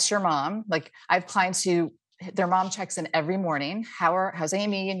 bless your mom. Like, I have clients who their mom checks in every morning. How's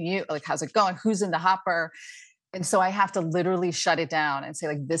Amy and you? Like, how's it going? Who's in the hopper? And so I have to literally shut it down and say,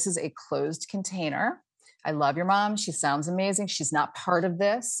 like, this is a closed container. I love your mom. She sounds amazing. She's not part of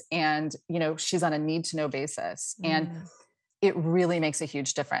this. And, she's on a need to know basis. And it really makes a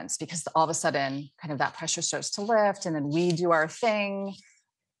huge difference, because all of a sudden kind of that pressure starts to lift, and then we do our thing.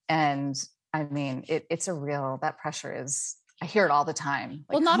 And I mean, that pressure is, I hear it all the time.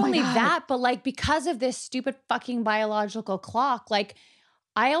 Like, well, not oh my only God. that, but like, because of this stupid fucking biological clock, like,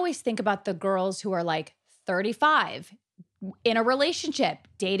 I always think about the girls who are like 35 in a relationship,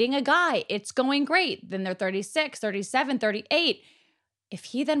 dating a guy. It's going great. Then they're 36, 37, 38. If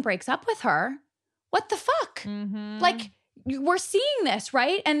he then breaks up with her, what the fuck? Mm-hmm. Like, we're seeing this,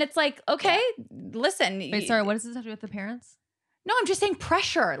 right? And it's like, okay, listen. Wait, sorry, what does this have to do with the parents? No, I'm just saying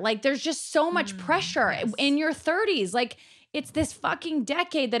pressure. Like, there's just so much pressure in your 30s. Like, it's this fucking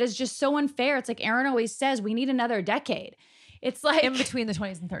decade that is just so unfair. It's like Aaron always says, we need another decade. It's like in between the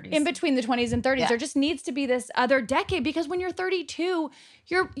 20s and 30s. In between the 20s and 30s, there just needs to be this other decade, because when you're 32,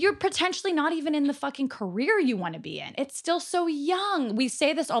 you're potentially not even in the fucking career you want to be in. It's still so young. We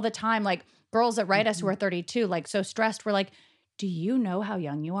say this all the time, like girls that write us who are 32, like so stressed. We're like, do you know how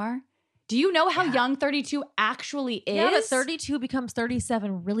young you are? Do you know how young 32 actually is? Yeah, but 32 becomes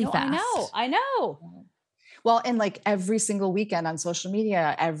 37 really fast. I know. Well, and like every single weekend on social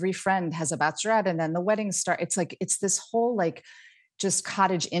media, every friend has a bachelorette, and then the weddings start. It's like, it's this whole like just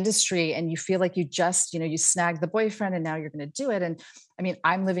cottage industry, and you feel like you just, you snagged the boyfriend and now you're going to do it. And I mean,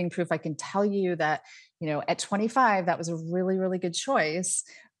 I'm living proof. I can tell you that, at 25, that was a really, really good choice.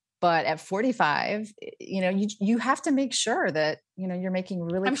 But at 45, you have to make sure that, you're making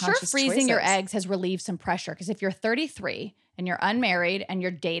really conscious choices. I'm sure freezing your eggs has relieved some pressure, because if you're 33 and you're unmarried and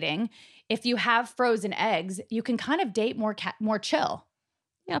you're dating, if you have frozen eggs, you can kind of date more chill.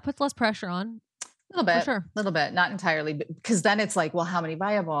 Yeah, it puts less pressure on. A little bit, For sure. little bit, not entirely, because then it's like, well, how many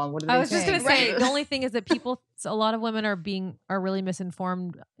viable? And what do they I was just going to say, think? the only thing is that a lot of women are really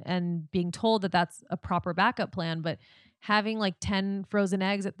misinformed and being told that that's a proper backup plan. But having like 10 frozen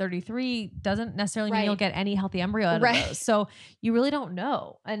eggs at 33 doesn't necessarily mean you'll get any healthy embryo out of those. So you really don't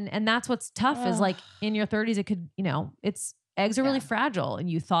know. And that's what's tough is like in your 30s, it could, eggs are really fragile and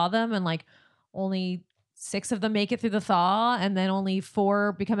you thaw them and like only 6 of them make it through the thaw and then only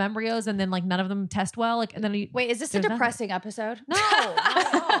 4 become embryos and then like none of them test well. Like, and then wait, is this a depressing episode? No, not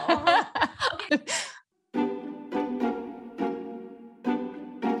at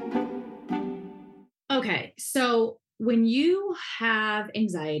all. Okay. So when you have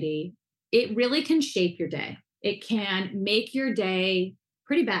anxiety, it really can shape your day. It can make your day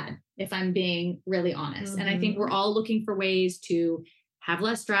pretty bad, if I'm being really honest. And I think we're all looking for ways to have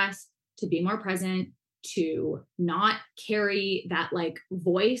less stress, to be more present, to not carry that like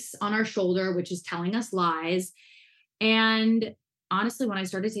voice on our shoulder, which is telling us lies. And honestly, when I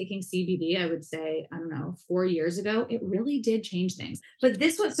started taking CBD, I would say, 4 years ago, it really did change things. But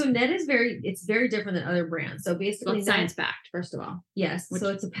so Ned is it's very different than other brands. So basically it's science backed, first of all. Yes. So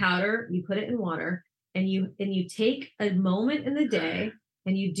it's a powder, you put it in water and you take a moment in the day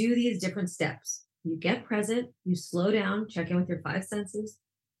and you do these different steps. You get present, you slow down, check in with your 5 senses,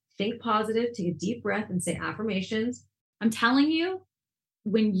 think positive, take a deep breath and say affirmations. I'm telling you,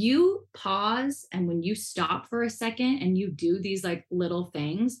 when you pause and when you stop for a second and you do these like little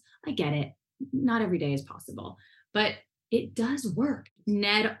things, I get it. Not every day is possible, but it does work.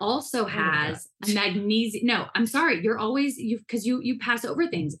 Ned also has a magnesium. No, I'm sorry. Because you pass over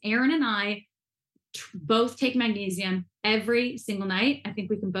things. Aaron and I both take magnesium every single night. I think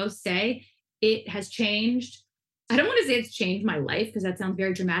we can both say it has changed. I don't want to say it's changed my life because that sounds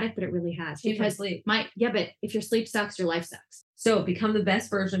very dramatic, but it really has. Because sleep. But if your sleep sucks, your life sucks. So become the best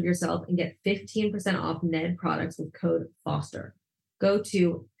version of yourself and get 15% off Ned products with code Foster. Go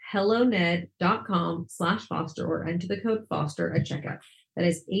to helloned.com/Foster or enter the code Foster at checkout. That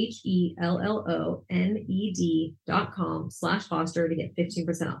is HELLONED.com/Foster to get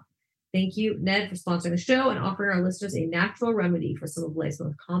 15% off. Thank you, Ned, for sponsoring the show and offering our listeners a natural remedy for some of life's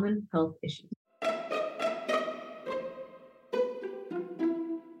most common health issues.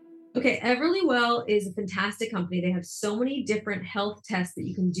 Okay, Everlywell is a fantastic company. They have so many different health tests that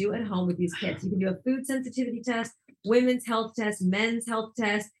you can do at home with these kits. You can do a food sensitivity test, women's health test, men's health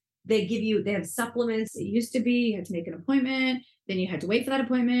test. They have supplements. It used to be you had to make an appointment, then you had to wait for that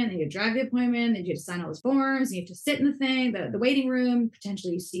appointment, then you had to drive the appointment, then you had to sign all those forms, and you have to sit in the thing, the waiting room,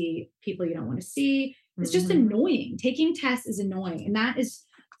 potentially you see people you don't want to see. It's just annoying. Taking tests is annoying. And that is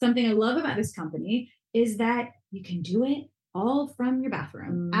something I love about this company is that you can do it all from your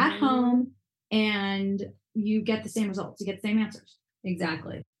bathroom at home and you get the same results. You get the same answers.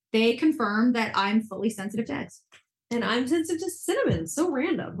 Exactly. They confirm that I'm fully sensitive to eggs. And I'm sensitive to cinnamon. So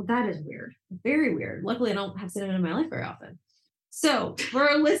random. Well, that is weird. Very weird. Luckily, I don't have cinnamon in my life very often. So for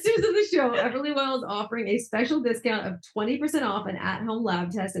our listeners of the show, Everlywell is offering a special discount of 20% off an at-home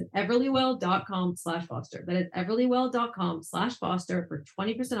lab test at everlywell.com/Foster. That is everlywell.com/Foster for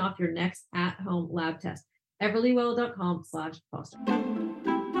 20% off your next at-home lab test. everlywell.com/Foster.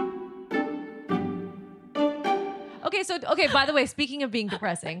 Okay, by the way, speaking of being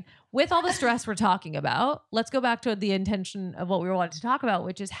depressing, with all the stress we're talking about, let's go back to the intention of what we wanted to talk about,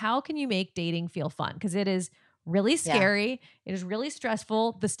 which is how can you make dating feel fun? Because it is really scary. It is really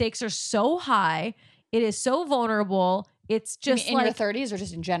stressful. The stakes are so high. It is so vulnerable. It's just in your 30s or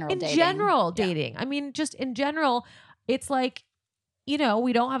just in general dating? In general dating. I mean, just in general, it's like, we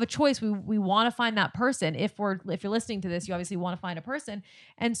don't have a choice. We want to find that person. If you're listening to this, you obviously want to find a person.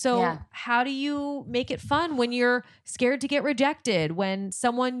 And so how do you make it fun when you're scared to get rejected, when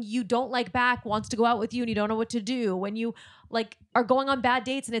someone you don't like back wants to go out with you and you don't know what to do, when you like are going on bad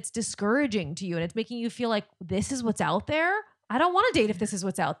dates and it's discouraging to you and it's making you feel like this is what's out there? I don't want to date if this is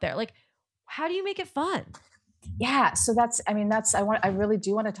what's out there. Like, how do you make it fun? Yeah. So I really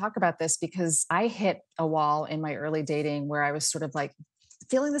do want to talk about this because I hit a wall in my early dating where I was sort of like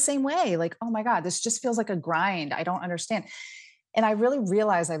feeling the same way. Like, oh my God, this just feels like a grind. I don't understand. And I really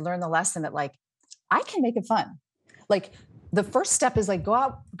realized I learned the lesson that like, I can make it fun. Like the first step is like,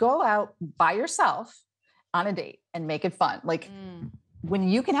 go out by yourself on a date and make it fun. Like when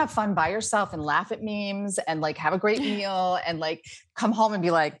you can have fun by yourself and laugh at memes and like have a great meal and like come home and be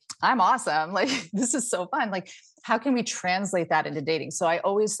like, I'm awesome. Like, this is so fun. Like, how can we translate that into dating? So I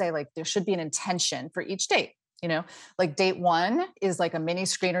always say like, there should be an intention for each date. You know, like date 1 is like a mini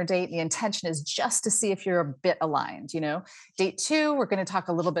screener date. The intention is just to see if you're a bit aligned. You know, date 2, we're going to talk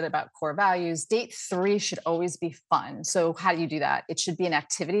a little bit about core values. Date 3 should always be fun. So how do you do that? It should be an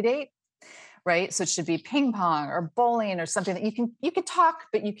activity date, right? So it should be ping pong or bowling or something that you can talk,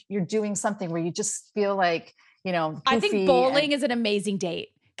 but you're doing something where you just feel like, you know, I think bowling is an amazing date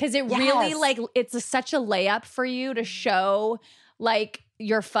because it really like it's such a layup for you to show like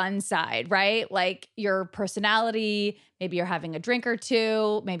your fun side, right? Like your personality. Maybe you're having a drink or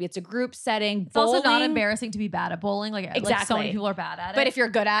two. Maybe it's a group setting. It's also not embarrassing to be bad at bowling. Like so many people are bad at it. But if you're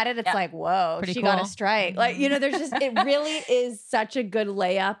good at it, it's like, whoa, Pretty she cool. got a strike. Like, you know, there's just, it really is such a good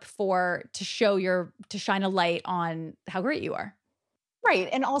layup to shine a light on how great you are. Right.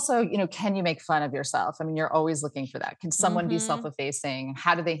 And also, you know, can you make fun of yourself? I mean, you're always looking for that. Can someone be self-effacing?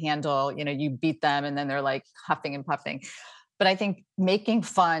 How do they handle, you know, you beat them and then they're like huffing and puffing. But I think making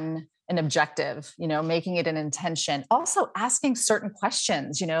fun an objective, you know, making it an intention, also asking certain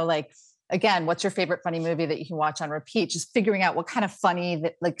questions, you know, like, again, what's your favorite funny movie that you can watch on repeat? Just figuring out what kind of funny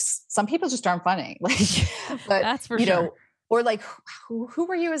that, like, some people just aren't funny. Like, but that's for you sure. know, or like, who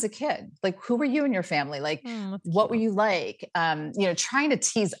were you as a kid? Like, who were you and your family? Like, what were you like? You know, trying to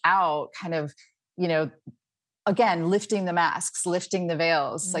tease out kind of, you know, again, lifting the masks, lifting the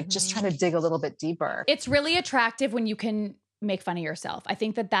veils, like just trying to dig a little bit deeper. It's really attractive when you can make fun of yourself. I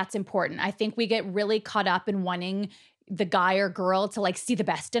think that that's important. I think we get really caught up in wanting the guy or girl to like see the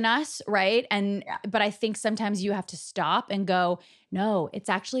best in us, right? And but I think sometimes you have to stop and go, no, it's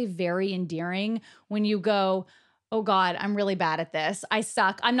actually very endearing when you go, oh God, I'm really bad at this. I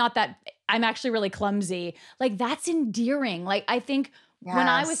suck. I'm actually really clumsy. Like that's endearing. Like I think when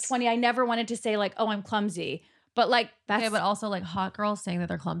I was 20, I never wanted to say like, oh, I'm clumsy. But like that's but also like hot girls saying that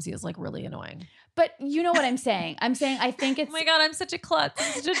they're clumsy is like really annoying. But you know what I'm saying? I'm saying I think it's. Oh my God, I'm such a klutz.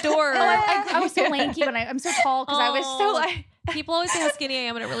 I'm such a dork. I was so lanky when I'm so tall because I was so like. People always say how skinny I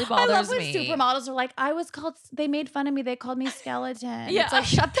am, and it really bothers me. I love when supermodels are like, they made fun of me. They called me skeleton. Yeah. It's like,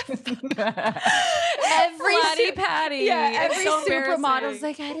 shut the fuck up. Every Patty. Yeah, every so supermodel's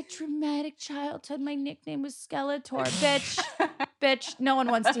like, I had a traumatic childhood. My nickname was Skeletor. Bitch, no one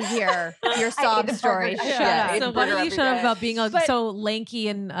wants to hear your sob story. Shut up. So why don't you shut up about being so lanky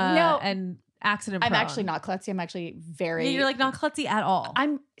and accident prone? I'm actually not klutzy. I'm actually very. You're like not klutzy at all.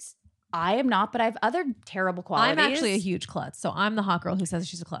 I am not, but I have other terrible qualities. I'm actually a huge klutz. So I'm the hot girl who says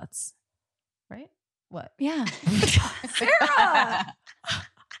she's a klutz. Right? What? Yeah. Sarah!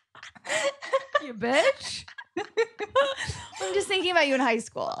 You bitch. I'm just thinking about you in high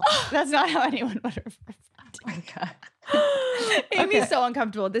school. That's not how anyone would refer to Oh my God. Amy's so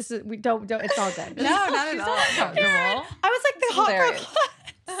uncomfortable. This is it's all good. No, not at all. I was like the hot girl.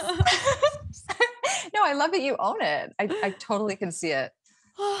 No, I love that you own it. I totally can see it.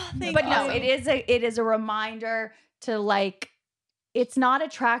 But no, it is a reminder to like, it's not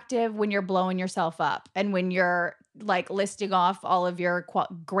attractive when you're blowing yourself up and when you're like listing off all of your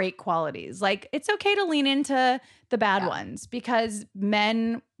great qualities. Like it's okay to lean into the bad ones because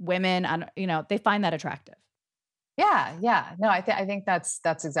men, women, you know, they find that attractive. Yeah. No, I think that's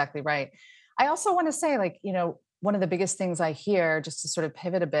exactly right. I also want to say, like, you know, one of the biggest things I hear, just to sort of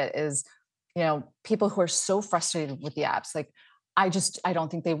pivot a bit, is, you know, people who are so frustrated with the apps, like, I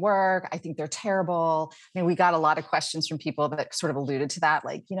don't think they work. I think they're terrible. I mean, we got a lot of questions from people that sort of alluded to that.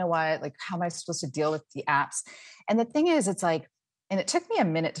 Like, you know what, like, how am I supposed to deal with the apps? And the thing is, it's like, and it took me a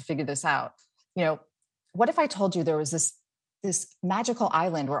minute to figure this out. You know, what if I told you there was this magical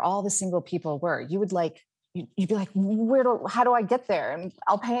island where all the single people were? You would like, you'd be like, how do I get there? And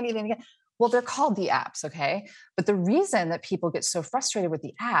I'll pay anything to get. Well, they're called the apps. Okay. But the reason that people get so frustrated with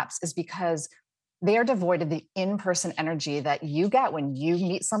the apps is because they are devoid of the in-person energy that you get when you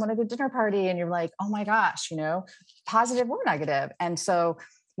meet someone at a dinner party and you're like, oh my gosh, you know, positive or negative. And so,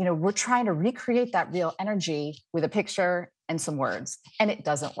 you know, we're trying to recreate that real energy with a picture and some words, and it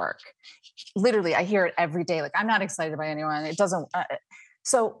doesn't work. Literally, I hear it every day. Like, I'm not excited by anyone. It doesn't.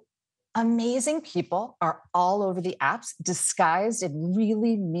 So amazing people are all over the apps disguised in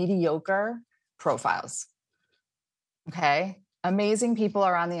really mediocre profiles. Okay. Amazing people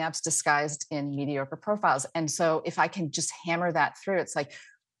are on the apps disguised in mediocre profiles. And so if I can just hammer that through, it's like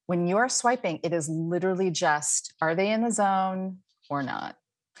when you're swiping, it is literally just, are they in the zone or not?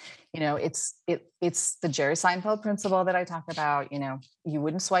 You know, it's the Jerry Seinfeld principle that I talk about. You know, you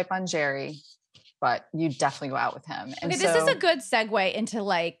wouldn't swipe on Jerry, but you definitely go out with him. And okay, this is a good segue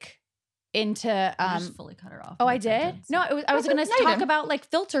into just fully cut her off. Oh, I did? No, I was going to talk about like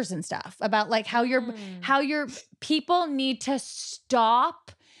filters and stuff, about like how your people need to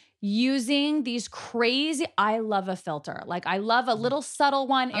stop using these crazy, I love a filter. Like I love a little subtle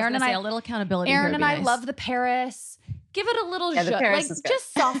one. Aaron and I, a little accountability. Aaron here would and be I nice. love the Paris. Give it a little Yeah, the zhuzh. Paris Like is good.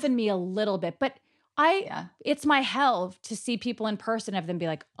 just soften me a little bit. But it's my hell to see people in person of them be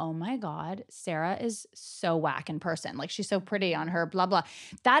like, oh my God, Sarah is so whack in person. Like she's so pretty on her blah, blah.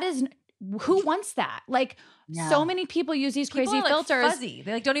 That is, who wants that? Like so many people use these People crazy are, like, filters. fuzzy.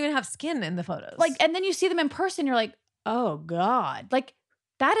 They like don't even have skin in the photos. Like, and then you see them in person, you're like, oh God, like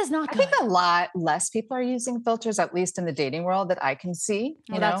that is not I good. think a lot less people are using filters, at least in the dating world that I can see,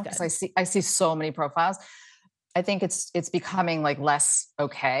 you know, that's because good. I see so many profiles. I think it's becoming like less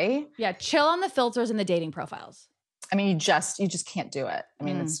okay. Yeah. Chill on the filters and the dating profiles. I mean, you just can't do it. I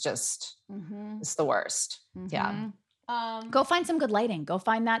mean, it's just, it's the worst. Yeah. Go find some good lighting. Go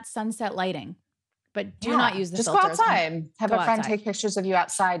find that sunset lighting, but do not use the just filters. go outside. Have Go a friend outside. take pictures of you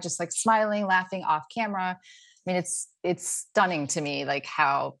outside, just like smiling, laughing off camera. I mean, it's stunning to me, like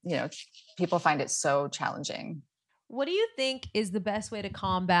how, you know, people find it so challenging. What do you think is the best way to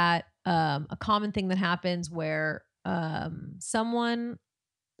combat a common thing that happens where someone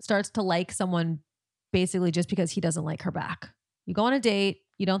starts to like someone basically just because he doesn't like her back? You go on a date,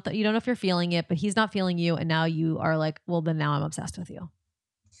 you don't know if you're feeling it, but he's not feeling you, and now you are like, well, then now I'm obsessed with you.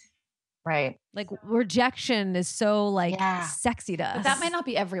 Right. Like rejection is so like sexy to us. But that might not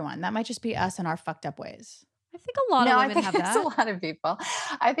be everyone. That might just be us in our fucked up ways. I think a lot of women have that. It's a lot of people.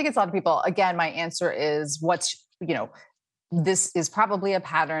 I think it's a lot of people. Again, my answer is this is probably a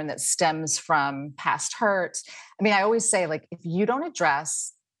pattern that stems from past hurt. I mean, I always say, like, if you don't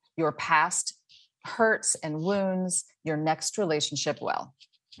address your past hurts and wounds, your next relationship will.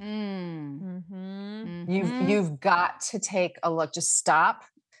 You've got to take a look. Just stop,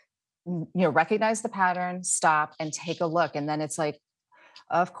 recognize the pattern, stop and take a look. And then it's like,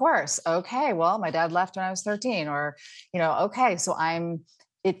 of course. Okay. Well, my dad left when I was 13, or, okay. So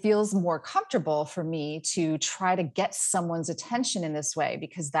it feels more comfortable for me to try to get someone's attention in this way,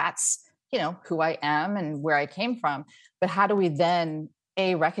 because that's, who I am and where I came from. But how do we then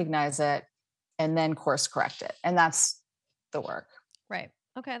recognize it and then course correct it? And that's the work. Right.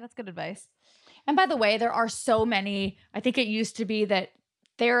 Okay. That's good advice. And by the way, there are so many, I think it used to be that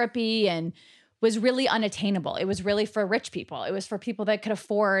therapy was really unattainable. It was really for rich people. It was for people that could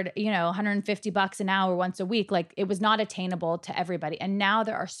afford, $150 an hour once a week. Like it was not attainable to everybody. And now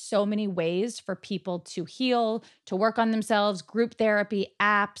there are so many ways for people to heal, to work on themselves, group therapy,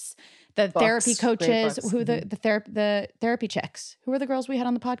 apps, the Books, therapy coaches, great books. the therapy chicks. Who are the girls we had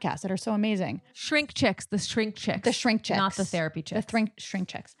on the podcast that are so amazing? The shrink chicks. The shrink chicks. Not the therapy chicks. The shrink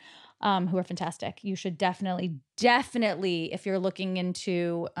chicks. Who are fantastic. You should definitely, if you're looking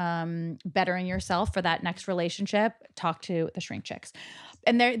into bettering yourself for that next relationship, talk to the shrink chicks.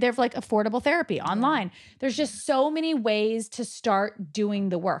 And they're like affordable therapy online. There's just so many ways to start doing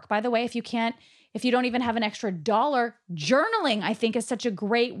the work. By the way, if you don't even have an extra $1, journaling, I think, is such a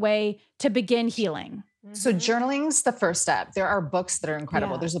great way to begin healing. So journaling's the first step. There are books that are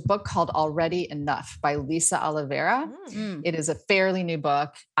incredible. Yeah. There's a book called Already Enough by Lisa Oliveira. It is a fairly new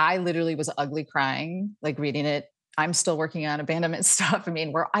book. I literally was ugly crying, like reading it. I'm still working on abandonment stuff. I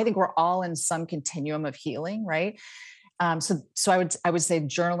mean, I think we're all in some continuum of healing, right? So I would say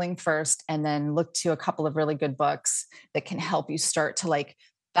journaling first, and then look to a couple of really good books that can help you start to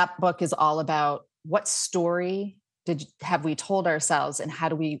that book is all about what story have we told ourselves, and how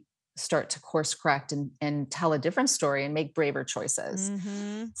do we start to course correct and tell a different story and make braver choices.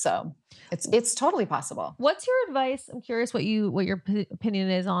 So it's totally possible. What's your advice? I'm curious what your opinion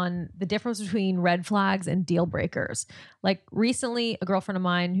is on the difference between red flags and deal breakers. Like recently, a girlfriend of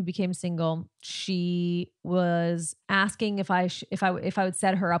mine who became single, she was asking if I would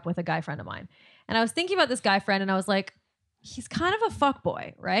set her up with a guy friend of mine. And I was thinking about this guy friend, and I was like, he's kind of a fuck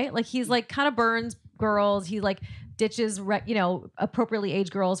boy, right? Like he's like kind of burns girls. He like ditches, appropriately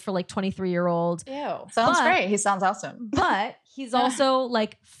aged girls for like 23-year-olds. Ew. Sounds great. He sounds awesome. But he's also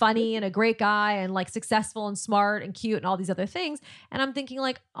like funny and a great guy and like successful and smart and cute and all these other things. And I'm thinking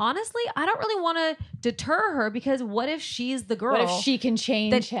like, honestly, I don't really want to deter her, because what if she's the girl? What if she can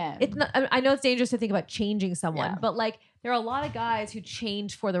change him? It's not, I know it's dangerous to think about changing someone, Yeah. but like there are a lot of guys who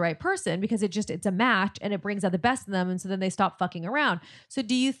change for the right person because it's a match and it brings out the best in them. And so then they stop fucking around. So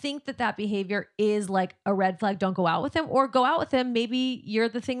do you think that behavior is like a red flag? Don't go out with him, or go out with him. Maybe you're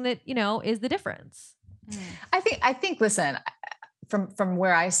the thing that, is the difference. I think, listen, from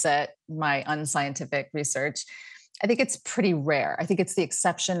where I sit, my unscientific research, I think it's pretty rare. I think it's the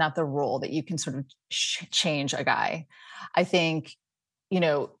exception, not the rule, that you can sort of change a guy. I think,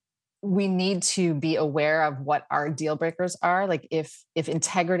 we need to be aware of what our deal breakers are. Like if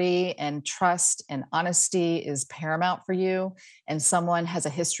integrity and trust and honesty is paramount for you, and someone has a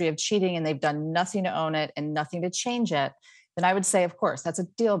history of cheating and they've done nothing to own it and nothing to change it, then I would say, of course, that's a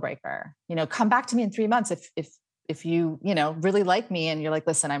deal breaker. Come back to me in 3 months if you really like me and you're like,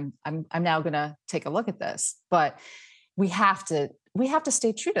 listen, I'm now going to take a look at this. But we have to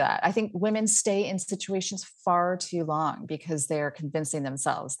stay true to that. I think women stay in situations far too long because they're convincing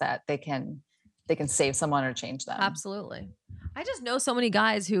themselves that they can save someone or change them. Absolutely. I just know so many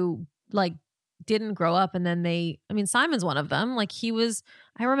guys who like didn't grow up, and then Simon's one of them. Like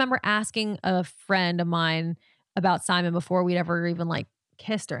I remember asking a friend of mine about Simon before we'd ever even like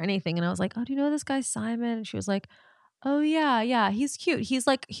kissed or anything. And I was like, oh, do you know this guy Simon? And she was like, oh yeah, he's cute. He's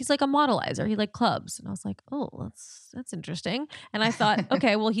like a modelizer. He like clubs. And I was like, oh, that's interesting. And I thought,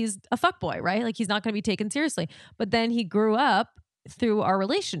 okay, well, he's a fuckboy, right? Like he's not going to be taken seriously. But then he grew up through our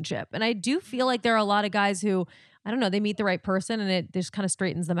relationship. And I do feel like there are a lot of guys who, I don't know, they meet the right person and it just kind of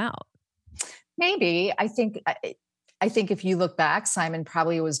straightens them out. Maybe. I think if you look back, Simon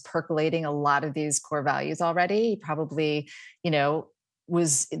probably was percolating a lot of these core values already. He probably,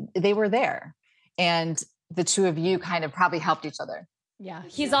 they were there. And the two of you kind of probably helped each other. Yeah.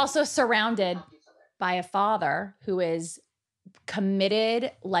 He's also surrounded by a father who is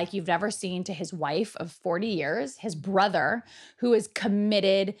committed like you've never seen to his wife of 40 years, his brother who is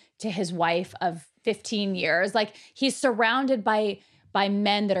committed to his wife of 15 years. Like he's surrounded by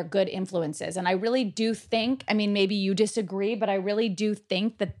men that are good influences. And I really do think, maybe you disagree, but I really do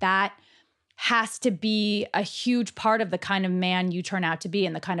think that has to be a huge part of the kind of man you turn out to be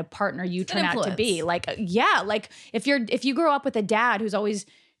and the kind of partner you turn out to be. Like, yeah, like if you grow up with a dad who's always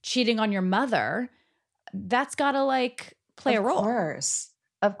cheating on your mother, that's gotta like play a role.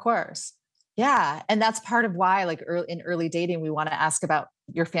 Of course. Yeah. And that's part of why like in early dating, we want to ask about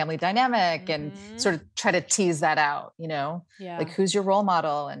your family dynamic and sort of try to tease that out, Yeah. Like who's your role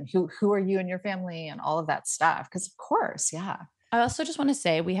model and who are you and your family and all of that stuff. Cause of course. Yeah. I also just want to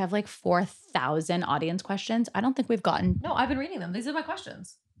say we have like 4,000 audience questions. I don't think we've gotten. No, I've been reading them. These are my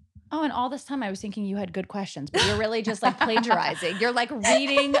questions. Oh, and all this time I was thinking you had good questions, but you're really just like plagiarizing. You're like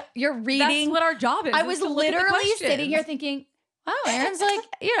reading. That's what our job is. I was literally sitting here thinking, oh, Erin's like,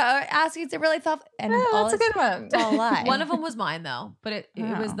 asking some really tough. And that's a good one. It's all a lie. One of them was mine though, but it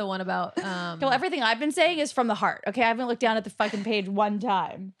was the one about. No, everything I've been saying is from the heart. Okay, I haven't looked down at the fucking page one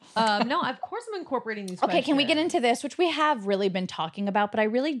time. No, of course I'm incorporating these. Okay, can we get into this, which we have really been talking about, but I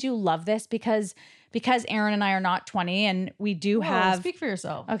really do love this because Erin and I are not 20 and we do have. Speak for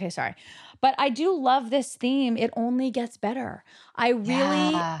yourself. Okay, sorry. But I do love this theme. It only gets better. I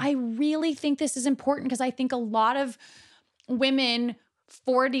really think this is important because I think a lot of women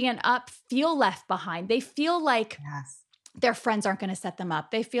 40 and up feel left behind. They feel like their friends aren't going to set them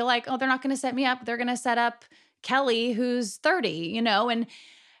up. They feel like, oh, they're not going to set me up. They're going to set up Kelly, who's 30,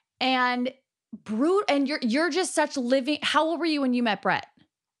 and brute. And you're just such living. How old were you when you met Brett?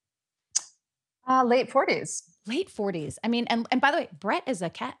 Late 40s. Late 40s. And by the way, Brett is a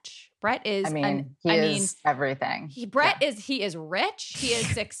catch. Brett is, he is everything. He is rich. He is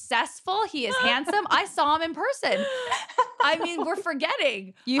successful. He is handsome. I saw him in person. We're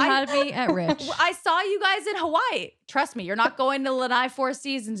forgetting. You had me at rich. I saw you guys in Hawaii. Trust me, you're not going to Lanai Four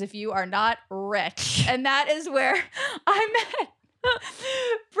Seasons if you are not rich. And that is where I met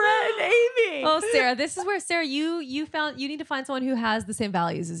Brett and Amy. Oh, Sarah, this is where Sarah, you need to find someone who has the same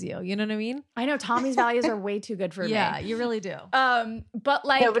values as you. You know what I mean? I know Tommy's values are way too good for me. Yeah, you really do. But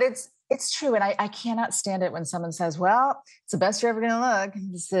it's true. And I cannot stand it when someone says, well, it's the best you're ever going to look.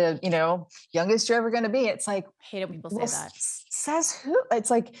 It's the, youngest you're ever going to be. It's like, I hate it when people say that. Says who?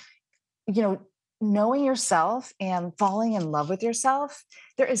 It's like, knowing yourself and falling in love with yourself,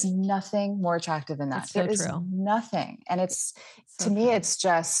 there is nothing more attractive than that. There is nothing. And to me, it's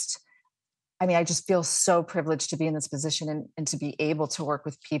just, I just feel so privileged to be in this position and to be able to work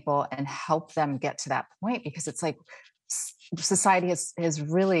with people and help them get to that point, because it's like society is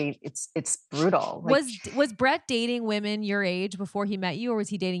really, it's brutal. Like, was Brett dating women your age before he met you, or was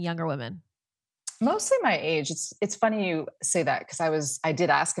he dating younger women? Mostly my age. It's funny you say that, because I did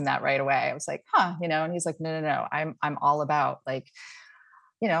ask him that right away. I was like, and he's like, no. I'm all about like,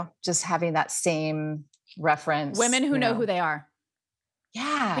 just having that same reference. Women who know who they are.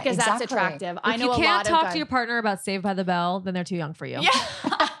 Yeah. Because that's attractive. I know you can't talk to your partner about Saved by the Bell, then they're too young for you.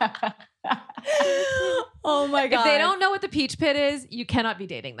 Yeah. Oh my God. If they don't know what the Peach Pit is, you cannot be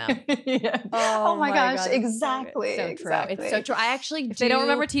dating them. Yeah. Oh my gosh. God. Exactly. So true. Exactly. It's so true. I actually If they don't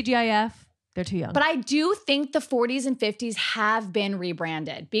remember TGIF. They're too young. But I do think the 40s and 50s have been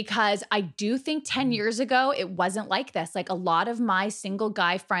rebranded because I do think 10 years ago, it wasn't like this. Like a lot of my single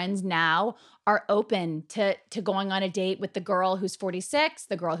guy friends now are open to going on a date with the girl who's 46,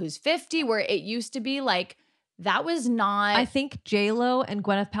 the girl who's 50, where it used to be like, that was not. I think J-Lo and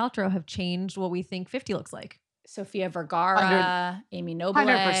Gwyneth Paltrow have changed what we think 50 looks like. Sofia Vergara, Amy Nobile.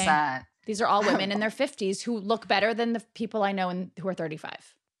 100%. These are all women in their 50s who look better than the people I know who are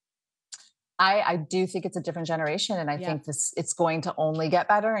 35. I do think it's a different generation. And I think it's going to only get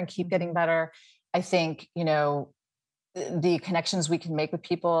better and keep getting better. I think, the connections we can make with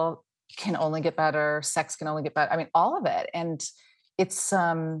people can only get better. Sex can only get better. I mean, all of it. And it's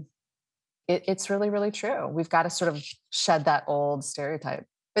really, really true. We've got to sort of shed that old stereotype,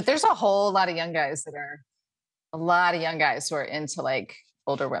 but there's a whole lot of young guys who are into like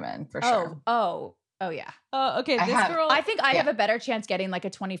older women for sure. Oh yeah. Okay. I think I have a better chance getting like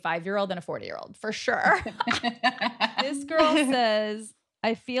a 25-year-old than a 40-year-old for sure. This girl says,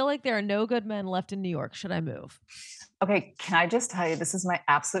 I feel like there are no good men left in New York. Should I move? Okay. Can I just tell you, this is my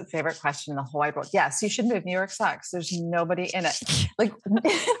absolute favorite question in the whole wide world. Yes, you should move. New York sucks. There's nobody in it. Like,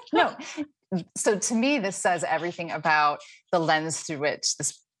 no. So to me, this says everything about the lens through which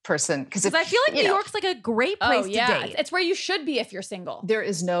this person, because I feel like New York's like a great place to date. It's where you should be if you're single. There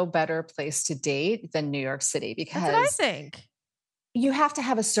is no better place to date than New York City, because that's what I think. You have to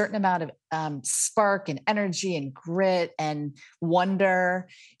have a certain amount of spark and energy and grit and wonder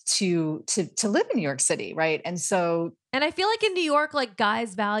to live in New York City, right? And I feel like in New York, like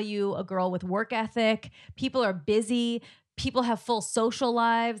guys value a girl with work ethic. People are busy. People have full social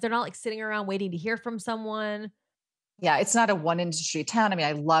lives. They're not like sitting around waiting to hear from someone. Yeah, it's not a one industry town. I mean,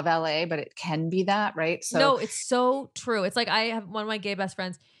 I love LA, but it can be that, right? So no, it's so true. It's like I have one of my gay best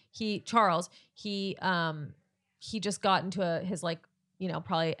friends, Charles, he just got into his like,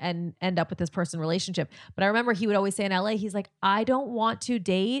 probably end up with this person relationship. But I remember he would always say in LA, he's like, I don't want to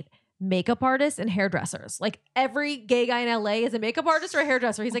date makeup artists and hairdressers. Like every gay guy in LA is a makeup artist or a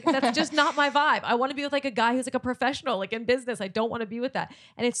hairdresser. He's like, that's just not my vibe. I want to be with like a guy who's like a professional, like in business. I don't want to be with that.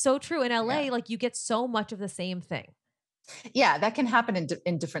 And it's so true in LA, like you get so much of the same thing. Yeah, that can happen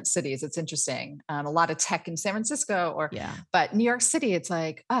in different cities. It's interesting. A lot of tech in San Francisco but New York City, it's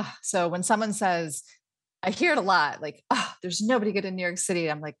like, so when someone says, I hear it a lot, like, there's nobody good in New York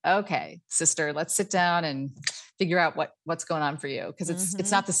City. I'm like, okay, sister, let's sit down and figure out what's going on for you. Because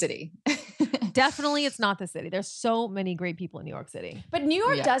it's not the city. Definitely. It's not the city. There's so many great people in New York City. But New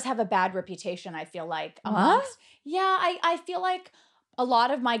York does have a bad reputation, I feel like. I feel like a lot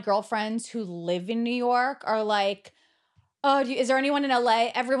of my girlfriends who live in New York are like, oh, is there anyone in LA?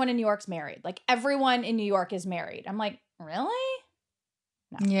 Everyone in New York's married. Like everyone in New York is married. I'm like, really?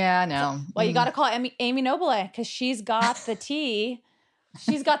 No. Yeah, no. Well, you got to call Amy Nobile because she's got the tea.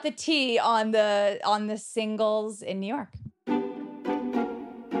 She's got the tea on the singles in New York.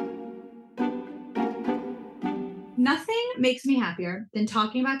 Nothing makes me happier than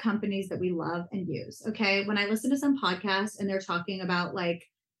talking about companies that we love and use. Okay. When I listen to some podcasts and they're talking about like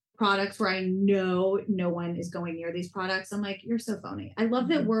products where I know no one is going near these products, I'm like, you're so phony. I love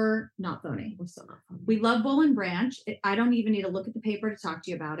that we're not phony. We're still not phony. We love Boll & Branch. I don't even need to look at the paper to talk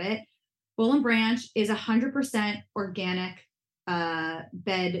to you about it. Boll & Branch is 100% organic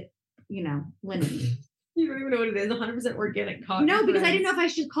bed, linen. You don't even know what it is. 100% organic cotton. No, because I didn't know if I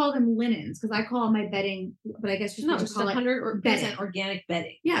should call them linens because I call my bedding, but I guess you're supposed to call it 100% organic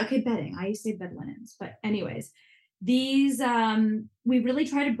bedding. Yeah, okay, bedding. I used to say bed linens, but anyways, these we really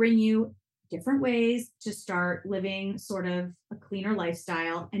try to bring you different ways to start living sort of a cleaner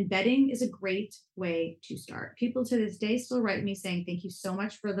lifestyle, and bedding is a great way to start. People to this day still write me saying, thank you so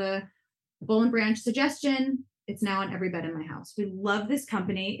much for the Boll & Branch suggestion. It's now on every bed in my house. We love this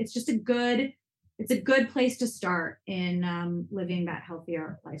company. It's just a good place to start in living that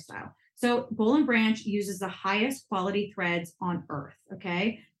healthier lifestyle. So Boll & Branch uses the highest quality threads on earth.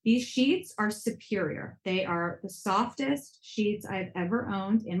 Okay. These sheets are superior. They are the softest sheets I've ever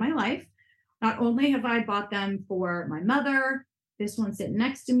owned in my life. Not only have I bought them for my mother, this one sitting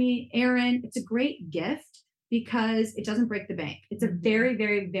next to me, Erin, it's a great gift because it doesn't break the bank. It's a very,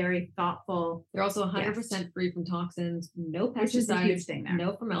 very, very thoughtful. They're also 100% free from toxins, no pesticides, which is a huge thing there.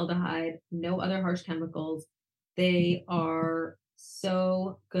 No formaldehyde, no other harsh chemicals. They are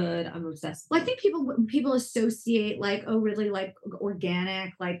so good. I'm obsessed. Well, I think people associate like, oh, really like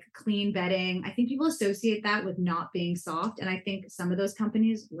organic, like clean bedding. I think people associate that with not being soft. And I think some of those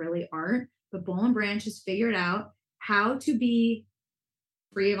companies really aren't. But Boll & Branch has figured out how to be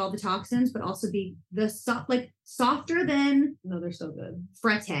free of all the toxins, but also be softer than. No, they're so good.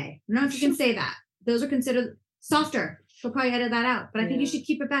 Frette. I don't know if you can say that. Those are considered Softer. She'll probably edit that out. But I think you should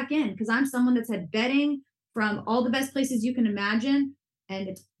keep it back in because I'm someone that's had bedding from all the best places you can imagine. And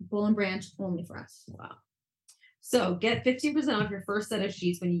it's Boll and Branch only for us. Wow. So get 15% off your first set of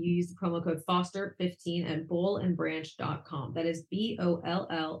sheets when you use the promo code Foster15 at bollandbranch.com. That is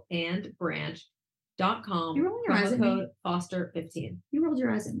BOLL and branch.com. You rolled your eyes promo at me. code Foster15. You rolled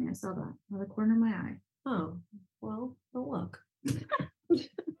your eyes at me. I saw that out of the corner of my eye. Oh, well, don't look.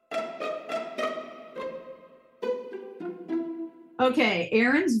 Okay,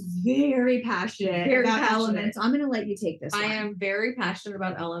 Erin's very passionate about elements. I'm going to let you take this one. I am very passionate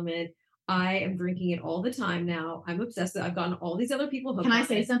about Element. I am drinking it all the time now. I'm obsessed. I've gotten all these other people hooked. Can I on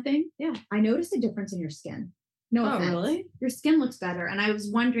say it. something? Yeah. I noticed a difference in your skin. No Oh, offense. really? Your skin looks better. And I was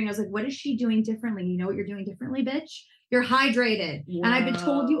wondering, I was like, what is she doing differently? You know what you're doing differently, bitch? You're hydrated. Whoa. And I've been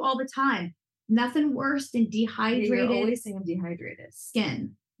told you all the time, nothing worse than dehydrated You're always saying I'm dehydrated.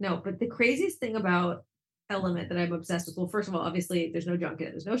 skin. No, but the craziest thing about Element that I'm obsessed with, well, first of all, obviously there's no junk in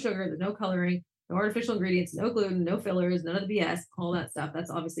it. There's no sugar, there's no coloring, no artificial ingredients, no gluten, no fillers, none of the BS, all that stuff.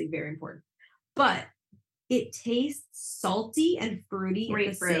 That's obviously very important. But it tastes salty and fruity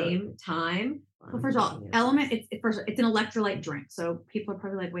at the same time. Well, first of all, Element, it's an electrolyte drink. So people are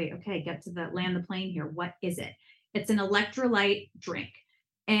probably like, wait, okay, get to land the plane here. What is it? It's an electrolyte drink.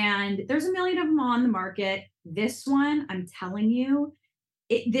 And there's a million of them on the market. This one, I'm telling you,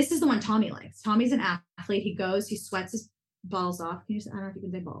 this is the one Tommy likes. Tommy's an athlete. He goes, he sweats his balls off. I don't know if you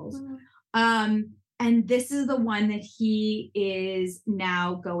can say balls. And this is the one that he is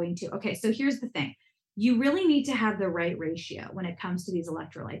now going to. Okay, so here's the thing. You really need to have the right ratio when it comes to these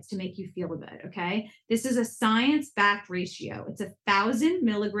electrolytes to make you feel good, okay? This is a science-backed ratio. It's 1,000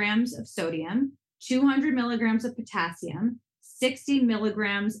 milligrams of sodium, 200 milligrams of potassium, 60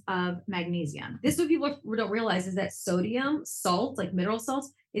 milligrams of magnesium. This is what people don't realize is that sodium, salt, like mineral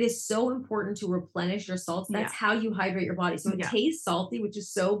salts, it is so important to replenish your salts. That's how you hydrate your body. So it tastes salty, which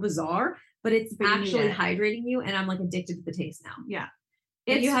is so bizarre, but it's actually hydrating you. And I'm like addicted to the taste now. Yeah.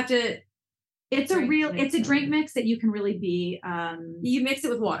 You have to. It's a drink mix that you can really be. You mix it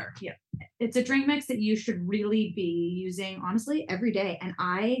with water. Yeah. It's a drink mix that you should really be using, honestly, every day. And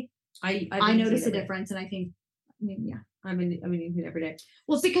I notice a difference. And I think, I'm eating it every day.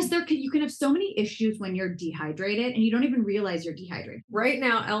 Well, it's because you can have so many issues when you're dehydrated and you don't even realize you're dehydrated. Right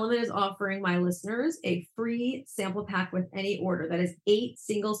now, Element is offering my listeners a free sample pack with any order. That is 8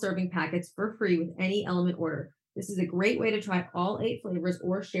 single serving packets for free with any Element order. This is a great way to try all 8 flavors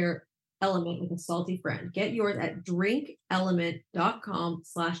or share Element with a salty friend. Get yours at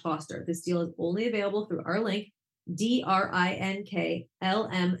drinkelement.com/Foster. This deal is only available through our link,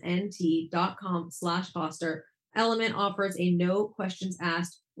 drinklmnt.com/Foster. Element offers a no questions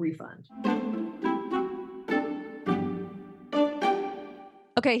asked refund.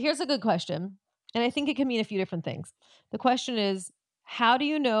 Okay, here's a good question. And I think it can mean a few different things. The question is, how do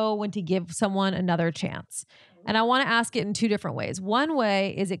you know when to give someone another chance? And I want to ask it in 2 different ways. One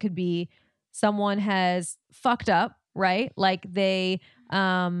way is it could be someone has fucked up, right? Like they,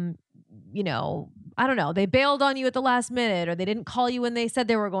 I don't know, they bailed on you at the last minute, or they didn't call you when they said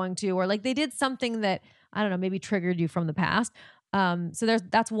they were going to, or like they did something that, I don't know, maybe triggered you from the past. So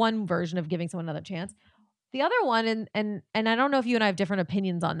that's one version of giving someone another chance. The other one, and I don't know if you and I have different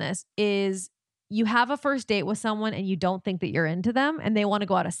opinions on this, is you have a first date with someone and you don't think that you're into them and they want to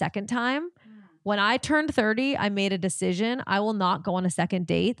go out a second time. When I turned 30, I made a decision. I will not go on a second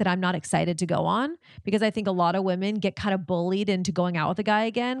date that I'm not excited to go on, because I think a lot of women get kind of bullied into going out with a guy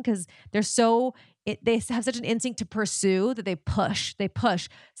again because they have such an instinct to pursue that they push,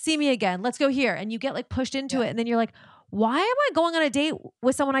 see me again, let's go here. And you get like pushed into it. And then you're like, why am I going on a date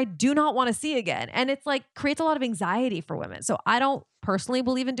with someone I do not want to see again? And it's like creates a lot of anxiety for women. So I don't personally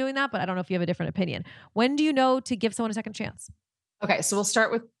believe in doing that, but I don't know if you have a different opinion. When do you know to give someone a second chance? Okay. So we'll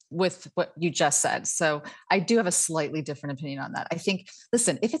start with what you just said. So I do have a slightly different opinion on that. I think,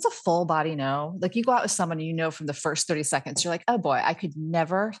 listen, if it's a full body no, like you go out with someone and you know from the first 30 seconds, you're like, oh boy, I could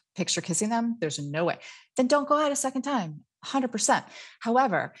never picture kissing them. There's no way. Then don't go out a second time. 100%.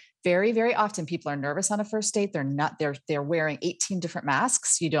 However, very, very often people are nervous on a first date. They're wearing 18 different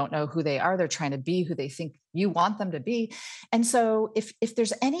masks. You don't know who they are. They're trying to be who they think you want them to be. And so if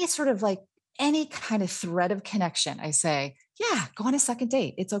there's any sort of like any kind of thread of connection, I say, yeah, go on a second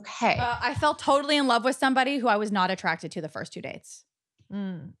date. It's okay. I fell totally in love with somebody who I was not attracted to the first 2 dates.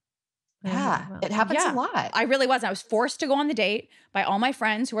 Yeah, it happens a lot. I really was. I was forced to go on the date by all my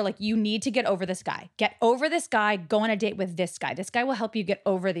friends who were like, you need to get over this guy. Get over this guy. Go on a date with this guy. This guy will help you get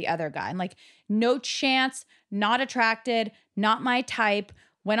over the other guy. I'm like, no chance, not attracted, not my type.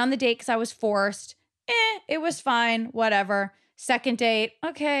 Went on the date because I was forced. It was fine, whatever. Second date,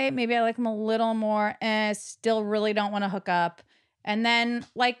 okay, maybe I like him a little more. Still really don't want to hook up. And then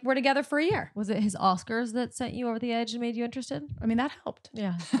like we're together for a year. Was it his Oscars that sent you over the edge and made you interested? I mean, that helped.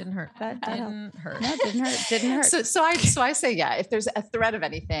 Yeah, didn't hurt. That didn't hurt. No, it didn't hurt. Didn't hurt. So I say, yeah, if there's a thread of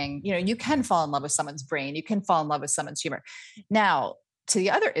anything, you can fall in love with someone's brain. You can fall in love with someone's humor. Now, to the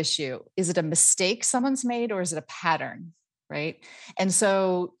other issue, is it a mistake someone's made or is it a pattern? Right. And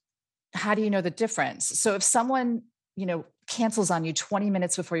so how do you know the difference? So if someone, cancels on you 20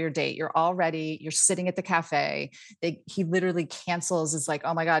 minutes before your date, you're all ready, you're sitting at the cafe, he literally cancels, is like,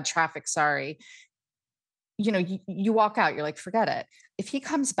 oh my God, traffic, sorry. You walk out, you're like, forget it. If he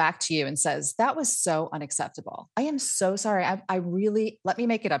comes back to you and says, that was so unacceptable, I am so sorry. I really, let me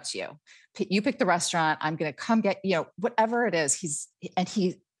make it up to you. You pick the restaurant. I'm going to come get, whatever it is.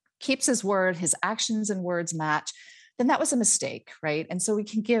 He keeps his word, his actions and words match. Then that was a mistake. Right. And so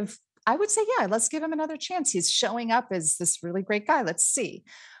I would say, yeah, let's give him another chance. He's showing up as this really great guy. Let's see.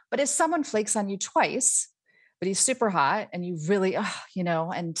 But if someone flakes on you twice, but he's super hot and you really,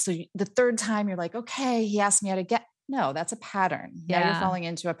 and so the third time you're like, okay, he asked me out again. No, that's a pattern. Yeah. Now you're falling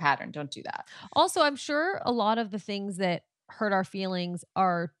into a pattern. Don't do that. Also, I'm sure a lot of the things that hurt our feelings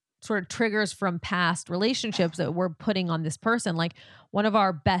are sort of triggers from past relationships that we're putting on this person. Like one of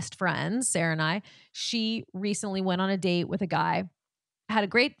our best friends, Sarah and I, she recently went on a date with a guy, had a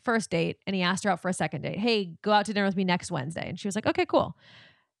great first date, and he asked her out for a second date. Hey, go out to dinner with me next Wednesday. And she was like, okay, cool.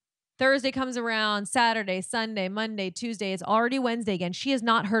 Thursday comes around, Saturday, Sunday, Monday, Tuesday. It's already Wednesday again. She has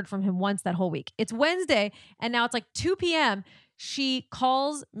not heard from him once that whole week. It's Wednesday, and now it's like 2 p.m. She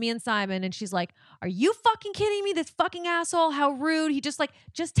calls me and Simon, and she's like, are you fucking kidding me? This fucking asshole, how rude. He just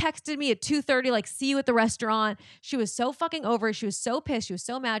texted me at 2:30, like, see you at the restaurant. She was so fucking over it. She was so pissed. She was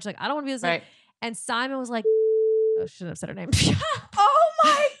so mad. She's like, I don't want to be this. Right. And Simon was like, oh, shouldn't have said her name. Oh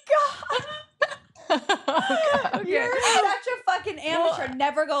my God. Oh, You're such a fucking amateur.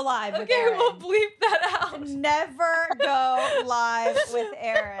 Never go live with Aaron. We'll bleep that out. Never go live with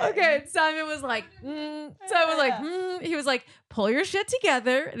Aaron. Okay, Simon was like, he was like, pull your shit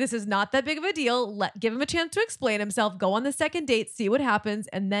together. This is not that big of a deal. Give him a chance to explain himself. Go on the second date, see what happens,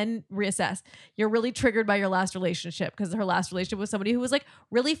 and then reassess. You're really triggered by your last relationship because her last relationship was somebody who was like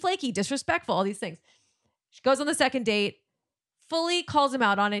really flaky, disrespectful, all these things. She goes on the second date, fully calls him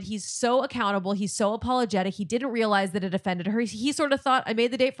out on it. He's so accountable. He's so apologetic. He didn't realize that it offended her. He sort of thought, I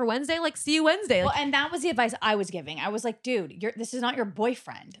made the date for Wednesday. Like, see you Wednesday. Well, and that was the advice I was giving. I was like, dude, this is not your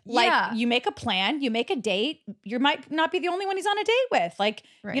boyfriend. Like, you make a plan, you make a date. You might not be the only one he's on a date with. Like,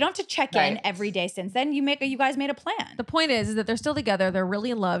 you don't have to check in every day since then. You guys made a plan. The point is that they're still together. They're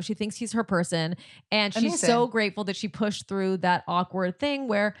really in love. She thinks he's her person. And she's so grateful that she pushed through that awkward thing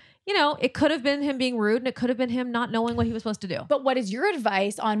where, it could have been him being rude and it could have been him not knowing what he was supposed to do. But what is your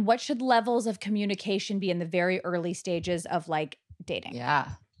advice on what should levels of communication be in the very early stages of like dating?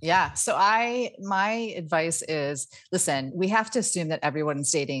 Yeah. So my advice is, listen, we have to assume that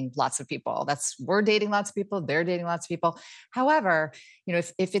everyone's dating lots of people. We're dating lots of people. They're dating lots of people. However,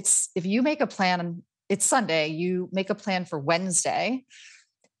 if you make a plan, it's Sunday, you make a plan for Wednesday,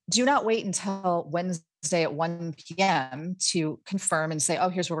 do not wait until Wednesday at 1 p.m. to confirm and say, oh,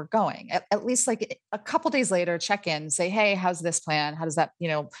 here's where we're going. At least like a couple days later, check in, say, hey, how's this plan? How does that,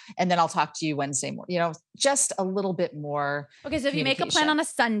 and then I'll talk to you Wednesday more, just a little bit more. Okay. So if you make a plan on a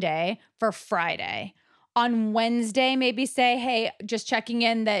Sunday for Friday, on Wednesday, maybe say, hey, just checking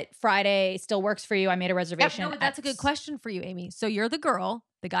in that Friday still works for you. I made a reservation. No, that's a good question for you, Amy. So you're the girl,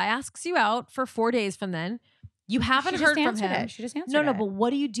 the guy asks you out for 4 days from then. You haven't heard from him. She just answered it. No, but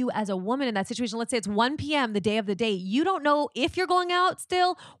what do you do as a woman in that situation? Let's say it's 1 p.m. the day of the date. You don't know if you're going out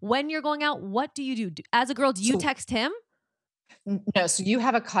still, when you're going out. What do you do? As a girl, do you text him? No. So you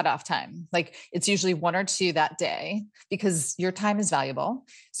have a cutoff time. Like it's usually 1 or 2 that day because your time is valuable.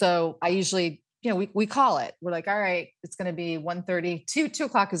 So I usually, we call it. We're like, all right, it's going to be 1:30, 2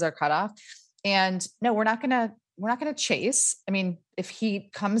 o'clock is our cutoff. And no, we're not going to chase. I mean, if he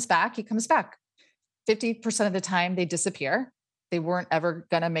comes back, he comes back. 50% of the time they disappear. They weren't ever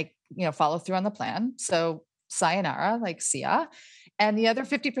going to make, follow through on the plan. So sayonara, like see ya. And the other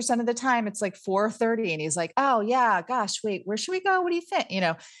 50% of the time it's like 4:30 and he's like, oh yeah, gosh, wait, where should we go? What do you think?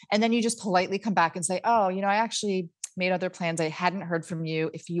 And then you just politely come back and say, oh, I actually made other plans. I hadn't heard from you.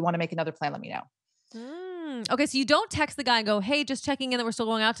 If you want to make another plan, let me know. Okay. So you don't text the guy and go, hey, just checking in that we're still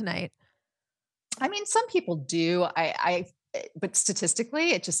going out tonight. I mean, some people do. But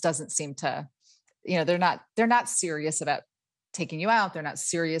statistically, it just doesn't seem to, they're not serious about taking you out. They're not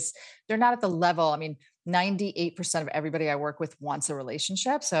serious. They're not at the level. I mean, 98% of everybody I work with wants a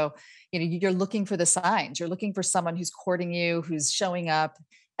relationship. So, you're looking for the signs. You're looking for someone who's courting you, who's showing up.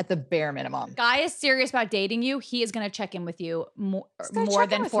 at the bare minimum. Guy is serious about dating you. He is going to check in with you more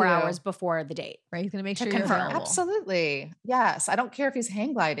than 4 hours before the date. Right. He's going to make To sure you're confirm. available. Absolutely. Yes. I don't care if he's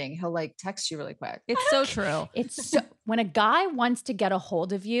hang gliding. He'll like text you really quick. It's so true. It's so, when a guy wants to get a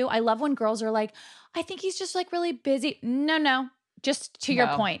hold of you, I love when girls are like, I think he's just like really busy. No. Just to your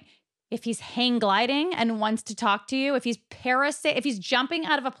point. If he's hang gliding and wants to talk to you, if he's jumping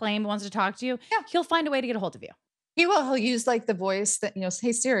out of a plane and wants to talk to you, he'll find a way to get a hold of you. He will. He'll use like the voice that,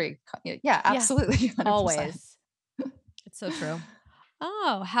 hey Siri. Yeah, absolutely. 100%. Always. It's so true.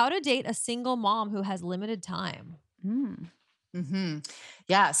 Oh, how to date a single mom who has limited time. Mm-hmm.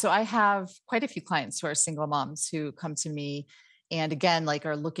 Yeah. So I have quite a few clients who are single moms who come to me and again, like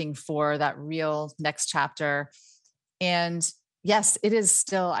are looking for that real next chapter. And yes, it is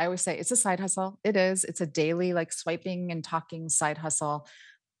still, I always say it's a side hustle. It is. It's a daily like swiping and talking side hustle.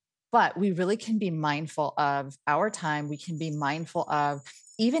 But we really can be mindful of our time. We can be mindful of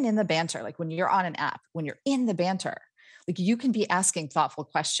even in the banter, like when you're on an app, when you're in the banter, like you can be asking thoughtful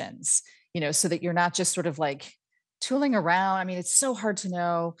questions, so that you're not just sort of like tooling around. I mean, it's so hard to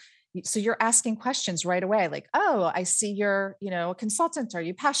know. So you're asking questions right away. Like, oh, I see you're, a consultant. Are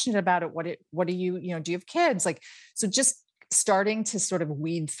you passionate about it? What do you, do you have kids? Like, so just starting to sort of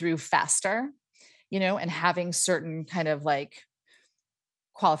weed through faster, and having certain kind of like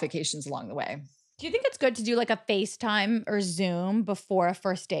qualifications along the way. Do you think it's good to do like a FaceTime or Zoom before a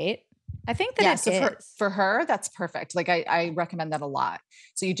first date? I think that it is. For her, that's perfect. Like I recommend that a lot.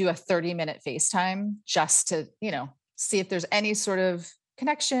 So you do a 30-minute FaceTime just to, see if there's any sort of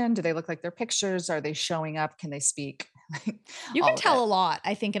connection. Do they look like their pictures? Are they showing up? Can they speak? You can tell a lot,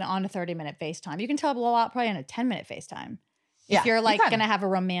 I think, on a 30-minute FaceTime. You can tell a lot probably on a 10-minute FaceTime. If you're like going to have a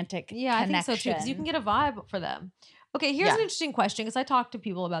romantic connection. I think so too. Because you can get a vibe for them. Okay, here's an interesting question because I talk to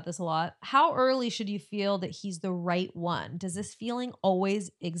people about this a lot. How early should you feel that he's the right one? Does this feeling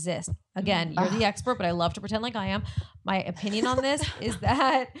always exist? Again, you're the expert, but I love to pretend like I am. My opinion on this is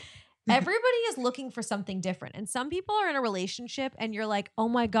that everybody is looking for something different. And some people are in a relationship and you're like, oh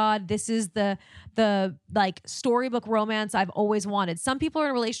my God, this is the like storybook romance I've always wanted. Some people are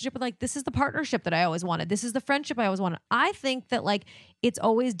in a relationship with like, this is the partnership that I always wanted. This is the friendship I always wanted. I think that like, it's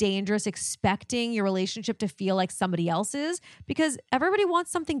always dangerous expecting your relationship to feel like somebody else's because everybody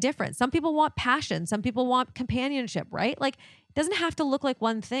wants something different. Some people want passion. Some people want companionship, right? Like it doesn't have to look like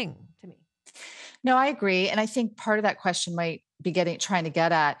one thing to me. No, I agree. And I think part of that question might be trying to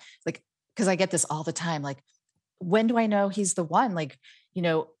get at like, because I get this all the time, like, when do I know he's the one? Like,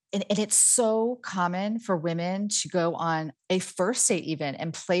 and it's so common for women to go on a first date even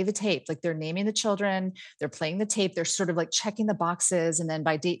and play the tape. Like they're naming the children, they're playing the tape, they're sort of like checking the boxes. And then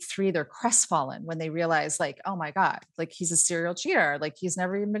by date 3, they're crestfallen when they realize like, oh my God, like he's a serial cheater. Like he's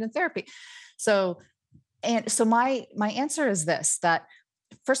never even been in therapy. So my answer is this, that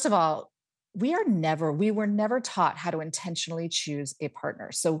first of all, we were never taught how to intentionally choose a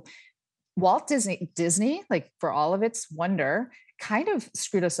partner. So Walt Disney, like for all of its wonder, kind of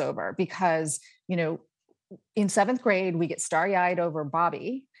screwed us over because, in 7th grade, we get starry-eyed over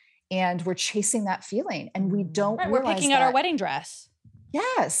Bobby and we're chasing that feeling and we don't realize we're picking out our wedding dress.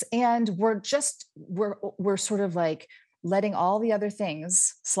 Yes. And we're sort of like letting all the other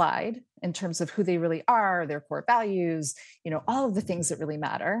things slide in terms of who they really are, their core values, all of the things that really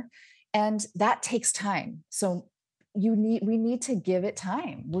matter. And that takes time. So we need to give it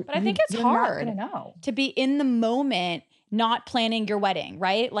time. But I think it's hard to be in the moment, not planning your wedding,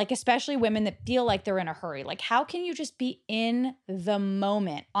 right? Like, especially women that feel like they're in a hurry. Like, how can you just be in the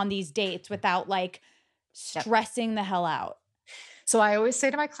moment on these dates without like stressing the hell out? So I always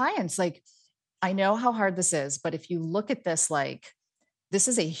say to my clients, like, I know how hard this is, but if you look at this, like, this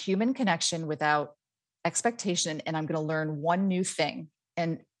is a human connection without expectation. And I'm going to learn one new thing.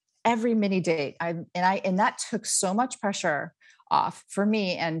 And every mini date, and that took so much pressure off for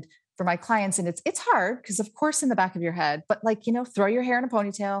me and for my clients. And it's hard because of course in the back of your head, but like, throw your hair in a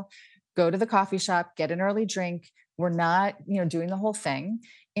ponytail, go to the coffee shop, get an early drink. We're not, doing the whole thing.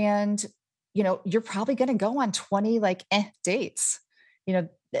 And, you're probably going to go on 20 like dates,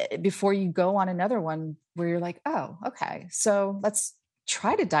 before you go on another one where you're like, oh, okay. So let's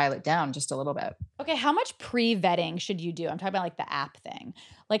try to dial it down just a little bit. Okay. How much pre-vetting should you do? I'm talking about like the app thing.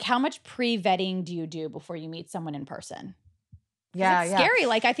 Like how much pre-vetting do you do before you meet someone in person? Yeah. It's scary.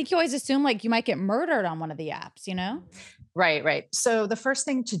 Like I think you always assume like you might get murdered on one of the apps, Right. So the first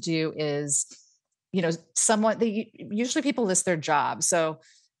thing to do is, usually people list their job. So,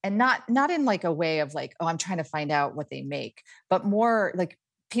 and not in like a way of like, oh, I'm trying to find out what they make, but more like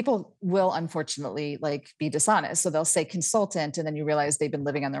people will unfortunately like be dishonest. So they'll say consultant and then you realize they've been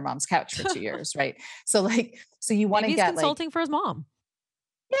living on their mom's couch for 2 years. Right. So you want to get consulting for his mom.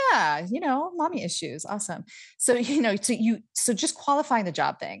 Yeah, mommy issues. Awesome. So, so just qualifying the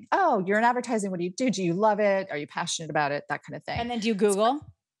job thing. Oh, you're in advertising. What do you do? Do you love it? Are you passionate about it? That kind of thing. And then do you Google?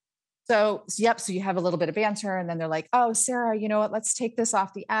 So, yep. So you have a little bit of banter and then they're like, oh, Sarah, you know what? Let's take this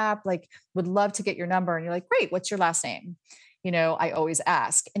off the app. Like, would love to get your number. And you're like, great. What's your last name? I always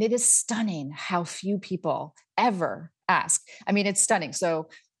ask. And it is stunning how few people ever ask. I mean, it's stunning. So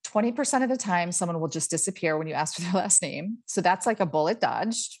 20% of the time, someone will just disappear when you ask for their last name. So that's like a bullet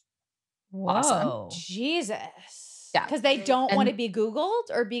dodged. Whoa. Awesome. Jesus. Yeah. Because they don't want to be Googled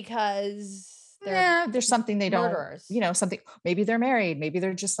or because there's something they murderers. don't, something, maybe they're married. Maybe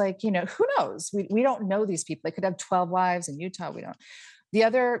they're just like, who knows? We don't know these people. They could have 12 wives in Utah. We don't. The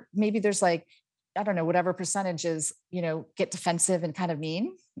other, maybe there's like, I don't know, whatever percentage is, get defensive and kind of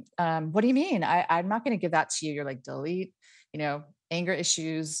mean. What do you mean? I'm not going to give that to you. You're like, delete, anger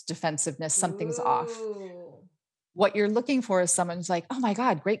issues, defensiveness, something's off. What you're looking for is someone's like, oh my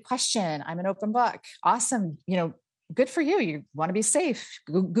God, great question. I'm an open book. Awesome. Good for you. You want to be safe.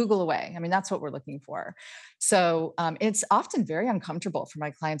 Google away. I mean, that's what we're looking for. So it's often very uncomfortable for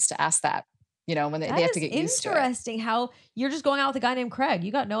my clients to ask that, when they have to get used to it. Interesting how you're just going out with a guy named Craig.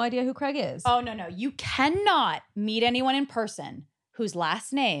 You got no idea who Craig is. Oh, no. You cannot meet anyone in person whose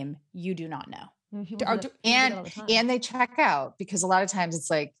last name you do not know. And they check out because a lot of times it's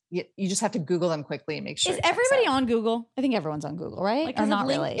like, you just have to Google them quickly and make sure. Is everybody on Google? I think everyone's on Google, right? Like, or not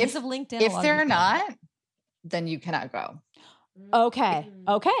really. If of LinkedIn, if they're not, then you cannot go. Okay.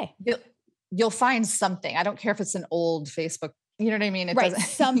 You'll find something. I don't care if it's an old Facebook, you know what I mean? It doesn't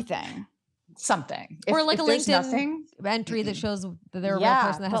something. Or like if a LinkedIn entry that shows that they're a real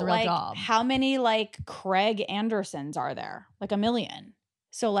person that has a real job. How many Craig Andersons are there? Like 1 million.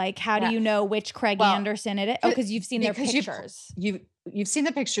 So how do you know which Craig Anderson it is? Oh, because you've seen their pictures. You've seen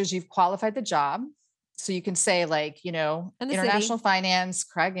the pictures. You've qualified the job. So you can say international finance,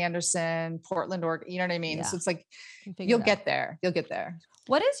 Craig Anderson, Portland, Oregon, you know what I mean? Yeah. So it's like, you'll get there.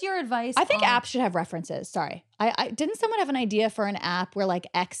 What is your advice? I think apps should have references. Sorry. I didn't someone have an idea for an app where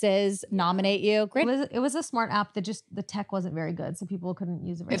exes nominate you? Great. It was a smart app that just the tech wasn't very good. So people couldn't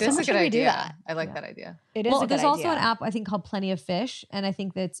use it. It is a good idea. I like that idea. It is a good there's idea. also an app I think called Plenty of Fish. And I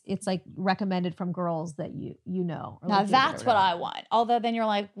think it's recommended from girls that you know. Now that's what I want. Although then you're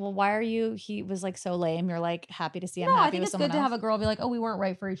like, well, why are you, he was so lame. You're happy to see him happy with someone else. I think it's good to have a girl be like, oh, we weren't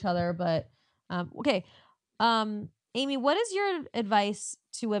right for each other. But okay. Amy, what is your advice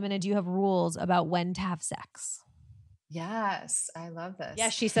to women, and do you have rules about when to have sex? Yes, I love this. Yeah,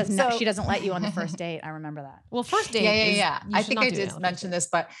 she says no, she doesn't let you on the first date. I remember that. Well, first date. Yeah. I think I did mention this,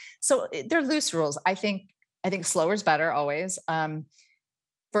 but so they're loose rules. I think slower is better always.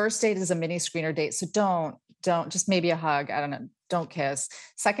 First date is a mini screener date, so don't just maybe a hug. I don't know. Don't kiss.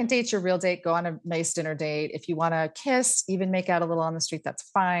 Second date's your real date. Go on a nice dinner date. If you want to kiss, even make out a little on the street, that's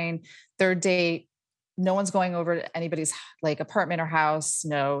fine. Third date, no one's going over to anybody's apartment or house.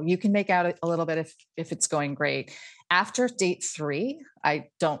 No, you can make out a little bit if it's going great. After date 3, I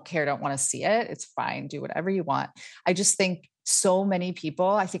don't care. Don't want to see it. It's fine. Do whatever you want. I just think so many people,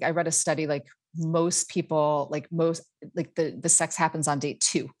 I think I read a study, most people, the sex happens on date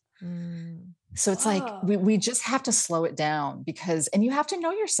 2. So it's we just have to slow it down and you have to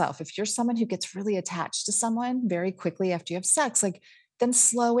know yourself. If you're someone who gets really attached to someone very quickly after you have sex, then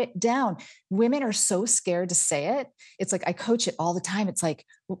slow it down. Women are so scared to say it. It's I coach it all the time. It's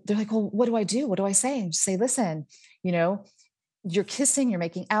they're like, well, what do I do? What do I say? And just say, listen, you're kissing, you're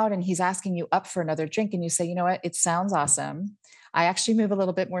making out, and he's asking you up for another drink. And you say, you know what? It sounds awesome. I actually move a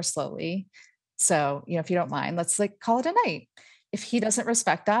little bit more slowly. So, if you don't mind, let's call it a night. If he doesn't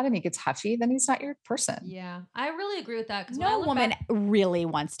respect that and he gets huffy, then he's not your person. Yeah, I really agree with that. Because no woman really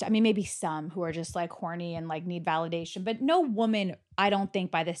wants to. I mean, maybe some who are just horny and need validation, but no woman, I don't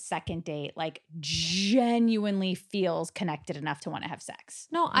think by the second date, genuinely feels connected enough to want to have sex.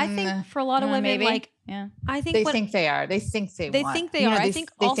 No, I think for a lot of women, maybe. I think they think they are. They think they want. think they are. I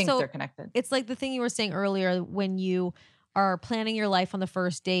think also think they're connected. It's the thing you were saying earlier when you are planning your life on the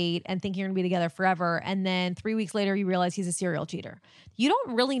first date and thinking you're going to be together forever. And then 3 weeks later, you realize he's a serial cheater. You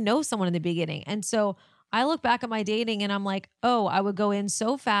don't really know someone in the beginning. And so I look back at my dating and I'm like, oh, I would go in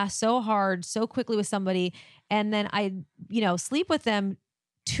so fast, so hard, so quickly with somebody. And then I, sleep with them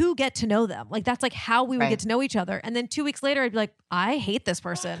to get to know them. That's how we would get to know each other. And then 2 weeks later, I'd be like, I hate this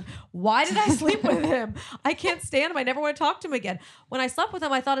person. Why did I sleep with him? I can't stand him. I never want to talk to him again. When I slept with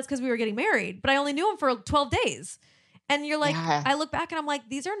him, I thought it's because we were getting married, but I only knew him for 12 days. And you're like, Yeah. I look back and I'm like,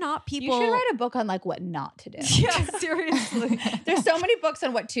 these are not people. You should write a book on like what not to do. Yeah, seriously. There's so many books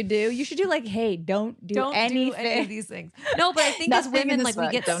on what to do. You should do like, hey, don't do anything. do any of these things. No, but I think as Nothing in women, this like we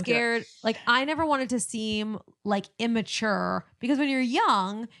book. get Don't do it. scared. Like I never wanted to seem like immature because when you're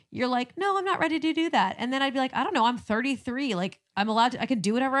young, you're like, no, I'm not ready to do that. And then I'd be like, I don't know, I'm 33. Like I'm allowed to, I can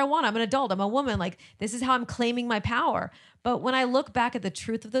do whatever I want. I'm an adult. I'm a woman. Like this is how I'm claiming my power. But when I look back at the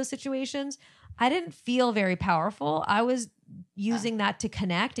truth of those situations, I didn't feel very powerful. I was using that to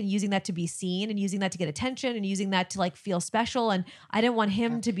connect and using that to be seen and using that to get attention and using that to like feel special. And I didn't want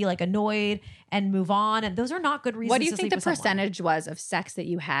him to be like annoyed and move on. And those are not good reasons. What do you to think sleep the with someone. percentage was of sex that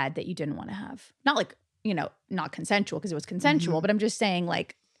you had that you didn't want to have? Not like, you know, not consensual because it was consensual, but I'm just saying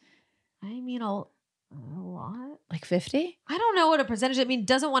like, I mean, a lot. like 50? I don't know what a percentage. I mean,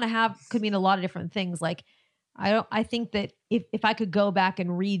 doesn't want to have could mean a lot of different things. Like, I think that if I could go back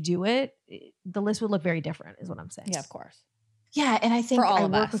and redo it, the list would look very different. Is what I'm saying. Yeah, of course. Yeah. And I think For all I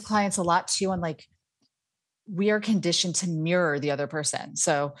of work us. with clients a lot too on like, we are conditioned to mirror the other person.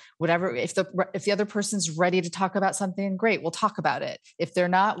 So whatever, if the other person's ready to talk about something, great, we'll talk about it. If they're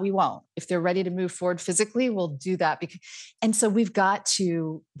not, we won't. If they're ready to move forward physically, we'll do that. And so we've got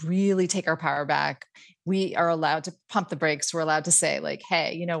to really take our power back. We are allowed to pump the brakes. We're allowed to say like,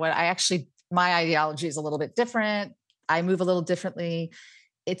 hey, you know what? My ideology is a little bit different. I move a little differently.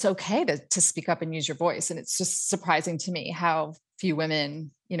 It's okay to speak up and use your voice. And it's just surprising to me how few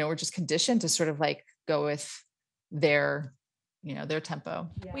women, you know, are just conditioned to sort of like go with their tempo.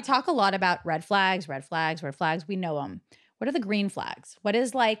 Yeah. We talk a lot about red flags, red flags, red flags. We know them. What are the green flags? What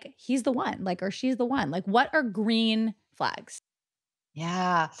is like, he's the one, like, or she's the one? Like, what are green flags?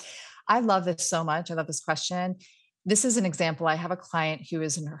 Yeah, I love this so much. I love this question. This is an example. I have a client who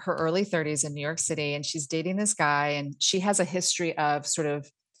is in her early 30s in New York City, and she's dating this guy, and she has a history of sort of,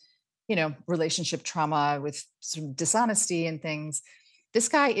 you know, relationship trauma with some dishonesty and things. This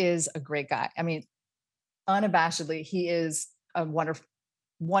guy is a great guy. I mean, unabashedly, he is a wonderful,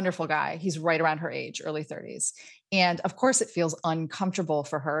 wonderful guy. He's right around her age, early 30s. And of course, it feels uncomfortable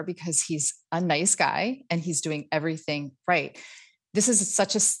for her because he's a nice guy and he's doing everything right. This is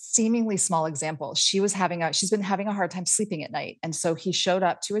such a seemingly small example. She's been having a hard time sleeping at night. And so he showed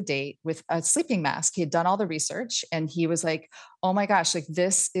up to a date with a sleeping mask. He had done all the research and he was like, oh my gosh, like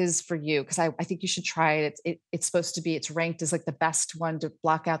this is for you. Cause I think you should try it. It's supposed to be, it's ranked as like the best one to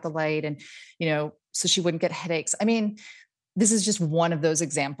block out the light and, you know, so she wouldn't get headaches. I mean, this is just one of those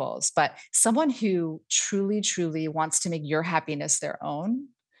examples, but someone who truly, truly wants to make your happiness their own,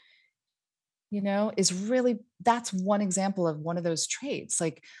 you know, is really, that's one example of one of those traits.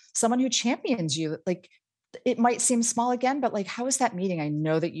 Like someone who champions you, like it might seem small again, but like, how was that meeting? I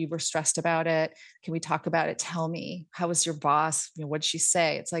know that you were stressed about it. Can we talk about it? Tell me, how was your boss? You know, what'd she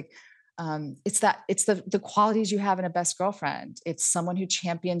say? It's like, it's the qualities you have in a best girlfriend. It's someone who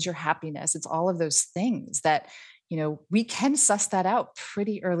champions your happiness. It's all of those things that, you know, we can suss that out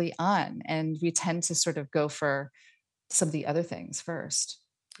pretty early on. And we tend to sort of go for some of the other things first.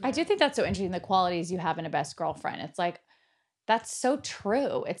 I do think that's so interesting, the qualities you have in a best girlfriend. It's like, that's so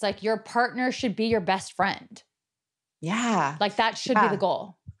true. It's like your partner should be your best friend. Yeah. Like that should be the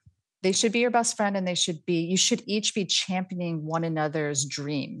goal. They should be your best friend and you should each be championing one another's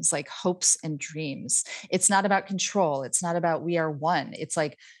dreams, like hopes and dreams. It's not about control. It's not about we are one. It's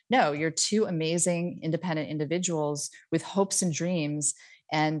like, no, you're two amazing independent individuals with hopes and dreams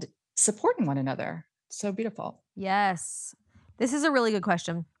and supporting one another. So beautiful. Yes. This is a really good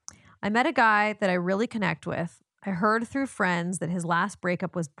question. I met a guy that I really connect with. I heard through friends that his last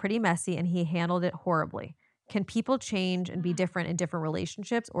breakup was pretty messy and he handled it horribly. Can people change and be different in different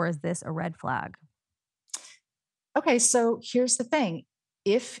relationships, or is this a red flag? Okay, so here's the thing.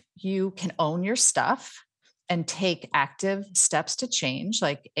 If you can own your stuff and take active steps to change,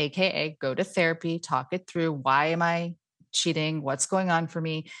 like AKA go to therapy, talk it through. Why am I cheating? What's going on for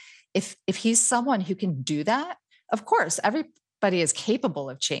me? If he's someone who can do that, of course, everybody is capable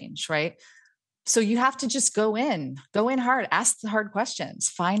of change, right? So you have to just go in hard, ask the hard questions,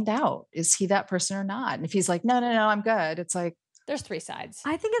 find out, is he that person or not? And if he's like, no, I'm good. It's like, there's three sides.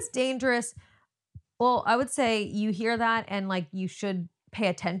 I think it's dangerous. Well, I would say you hear that and like you should pay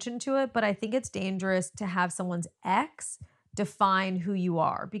attention to it, but I think it's dangerous to have someone's ex define who you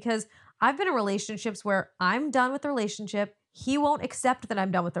are, because I've been in relationships where I'm done with the relationship. He won't accept that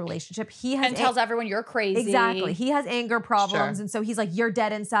I'm done with the relationship. He has tells everyone you're crazy. Exactly. He has anger problems. Sure. And so he's like, you're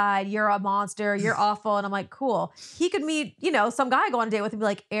dead inside. You're a monster. You're awful. And I'm like, cool. He could meet, you know, some guy go on a date with and be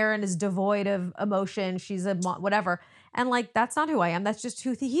like, Erin is devoid of emotion. She's a whatever. And like, that's not who I am. That's just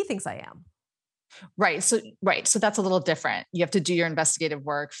who he thinks I am. Right. So that's a little different. You have to do your investigative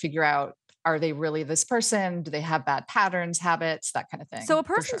work, figure out are they really this person? Do they have bad patterns, habits, that kind of thing? So a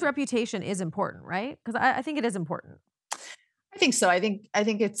for person's sure. reputation is important, right? Because I think it is important. I think so. I think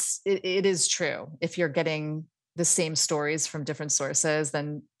it is true. If you're getting the same stories from different sources,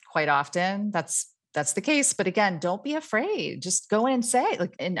 then quite often that's the case. But again, don't be afraid. Just go in and say,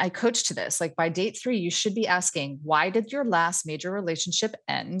 like, and I coach to this, like by date 3, you should be asking, why did your last major relationship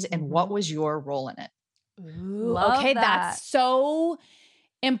end? And what was your role in it? Ooh, Love okay, that. that's so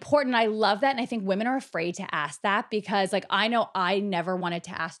important. I love that. And I think women are afraid to ask that because like, I know I never wanted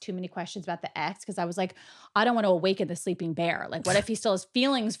to ask too many questions about the ex because I was like, I don't want to awaken the sleeping bear. Like what if he still has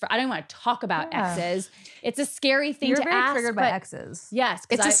feelings I don't want to talk about exes. It's a scary thing You're to very ask. triggered by exes. Yes.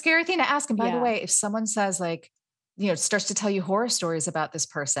 It's a scary thing to ask. And by the Yeah. way, if someone says like, starts to tell you horror stories about this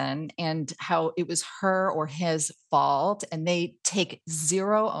person and how it was her or his fault, and they take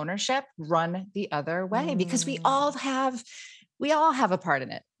zero ownership, run the other way because we all have a part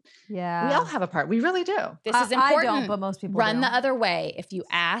in it. Yeah. We all have a part. We really do. This is important. I don't, but most people run do. the other way. If you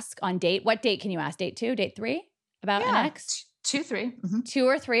ask on date, what date can you ask? Date 2, date 3 about an ex? 2, 3. Mm-hmm. 2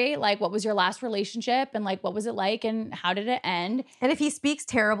 or 3, like what was your last relationship and like what was it like and how did it end? And if he speaks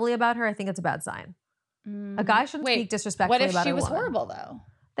terribly about her, I think it's a bad sign. A guy shouldn't speak disrespectfully what if about she a was woman. horrible though?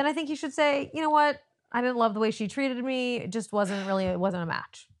 Then I think you should say, you know what? I didn't love the way she treated me. It just wasn't a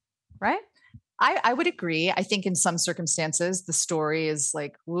match. Right? I would agree. I think in some circumstances the story is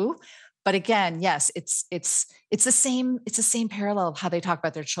like, woo. But again, yes, it's the same parallel of how they talk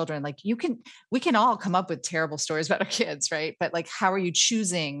about their children. Like we can all come up with terrible stories about our kids, right? But like, how are you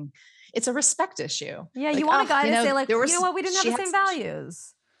choosing? It's a respect issue. Yeah, like, you want a guy to say like, you know what? We didn't have the she same had-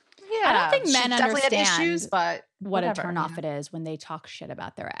 values. Yeah, I don't think she men definitely had understand issues, but what whatever, a turnoff it is when they talk shit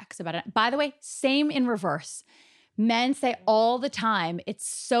about their ex about it. By the way, same in reverse. Men say all the time, it's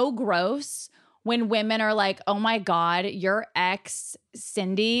so gross when women are like, oh my God, your ex,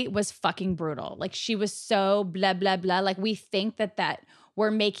 Cindy, was fucking brutal. Like she was so blah, blah, blah. Like we think that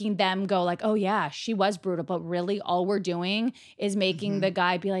we're making them go like, oh yeah, she was brutal. But really all we're doing is making the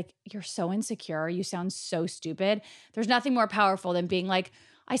guy be like, you're so insecure. You sound so stupid. There's nothing more powerful than being like,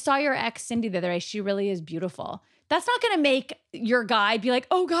 I saw your ex, Cindy, the other day. She really is beautiful. That's not going to make your guy be like,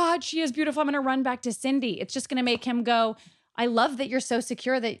 oh God, she is beautiful. I'm going to run back to Cindy. It's just going to make him go, I love that you're so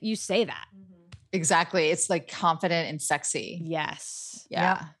secure that you say that. exactly. It's like confident and sexy. Yes.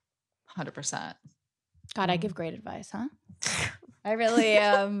 Yeah. 100%. God, I give great advice, huh? I really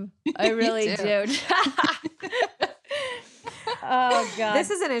I really do. Oh God. This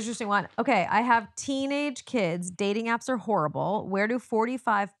is an interesting one. Okay, I have teenage kids. Dating apps are horrible. Where do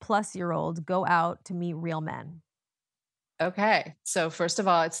 45-plus-year-olds go out to meet real men? Okay. So first of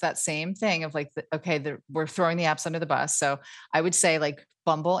all, it's that same thing of like, we're throwing the apps under the bus. So I would say like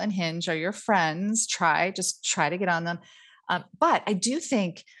Bumble and Hinge are your friends. Just try to get on them. But I do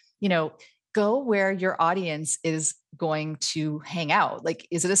think, go where your audience is going to hang out. Like,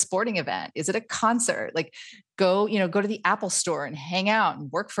 is it a sporting event? Is it a concert? Like go to the Apple store and hang out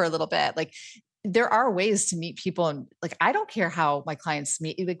and work for a little bit. Like there are ways to meet people. And like, I don't care how my clients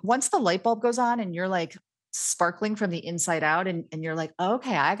meet. Like once the light bulb goes on and you're like sparkling from the inside out and you're like,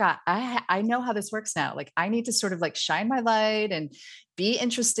 okay, I know how this works now. Like I need to sort of like shine my light and be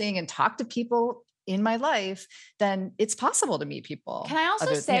interesting and talk to people in my life, then it's possible to meet people. Can I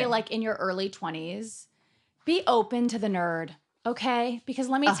also say like in your early 20s, be open to the nerd. Okay. Because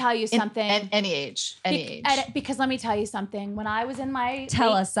let me tell you something. Any age. Because let me tell you something. When I was in my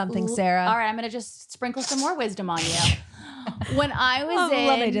Tell us something, Sarah. All right. I'm going to just sprinkle some more wisdom on you. When I was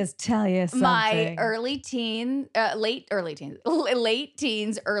let me just tell you something. My late teens,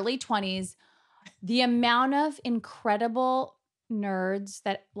 early 20s, the amount of incredible nerds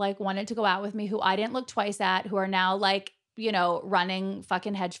that like wanted to go out with me who I didn't look twice at, who are now like, running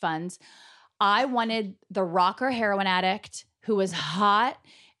fucking hedge funds. I wanted the rocker heroin addict who was hot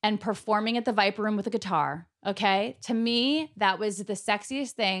and performing at the Viper Room with a guitar. Okay. To me, that was the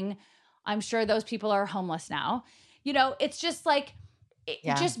sexiest thing. I'm sure those people are homeless now. It's just like,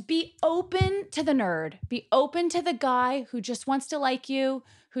 just be open to the nerd. Be open to the guy who just wants to like you,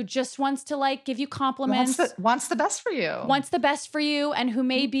 who just wants to like give you compliments. Wants the best for you. Wants the best for you and who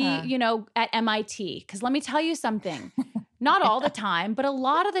may be, at MIT. Because let me tell you something. Not all the time, but a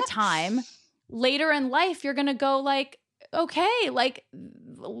lot of the time, later in life, you're going to go like, okay, like,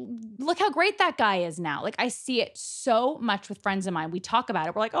 look how great that guy is now. Like, I see it so much with friends of mine. We talk about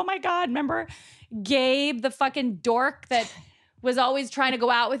it. We're like, oh my God, remember Gabe, the fucking dork that was always trying to go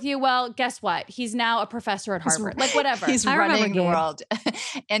out with you? Well, guess what? He's now a professor at Harvard. Like, whatever. He's running the world.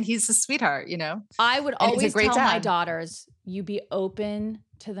 And he's a sweetheart, I would always tell my daughters, you be open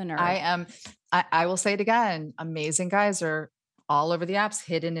to the nerd. I will say it again. Amazing guys are all over the apps,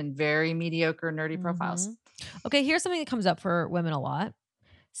 hidden in very mediocre, nerdy profiles. Okay, here's something that comes up for women a lot.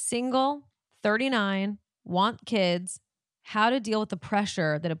 Single, 39, want kids, how to deal with the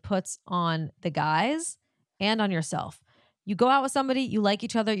pressure that it puts on the guys and on yourself. You go out with somebody, you like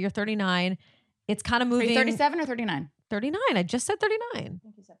each other, you're 39. It's kind of Are moving. you 37 or 39? 39. I just said 39. I think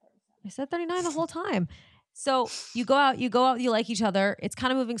you said 37. I said 39 the whole time. So you go out, you like each other. It's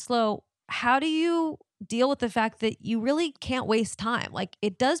kind of moving slow. How do you deal with the fact that you really can't waste time? Like,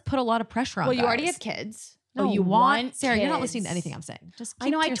 it does put a lot of pressure on Well, you already guys. have kids. No, you want Sarah, you're not kids. listening to anything I'm saying. Just keep I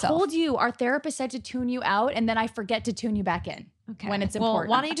know. to I yourself. told you our therapist said to tune you out, and then I forget to tune you back in when it's important.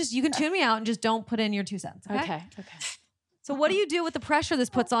 Well, why don't you can tune me out and just don't put in your 2 cents. Okay. So what do you do with the pressure this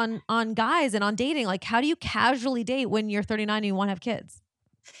puts on guys and on dating? Like, how do you casually date when you're 39 and you want to have kids?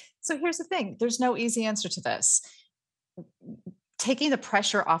 So here's the thing. There's no easy answer to this. Taking the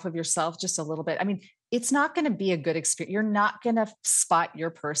pressure off of yourself just a little bit. I mean, it's not going to be a good experience. You're not going to spot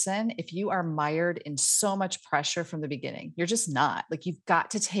your person if you are mired in so much pressure from the beginning. You're just not. Like, you've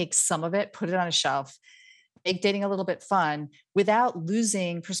got to take some of it, put it on a shelf, make dating a little bit fun without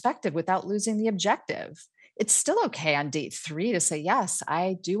losing perspective, without losing the objective. It's still okay on date 3 to say, yes,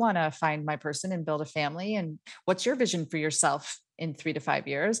 I do want to find my person and build a family. And what's your vision for yourself in 3 to 5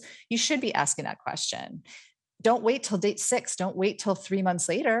 years? You should be asking that question. Don't wait till date 6. Don't wait till 3 months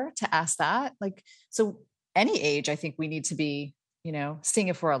later to ask that. Like, so any age, I think we need to be, seeing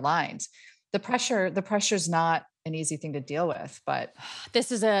if we're aligned. The pressure is not an easy thing to deal with, but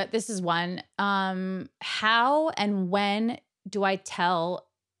this is one. How and when do I tell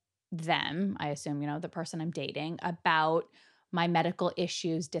them, I assume, the person I'm dating, about my medical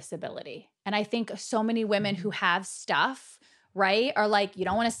issues, disability? And I think so many women who have stuff, right, are like, you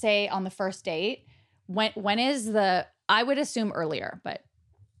don't want to say on the first date. When is I would assume earlier, but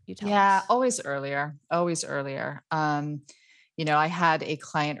you tell us. Always earlier. I had a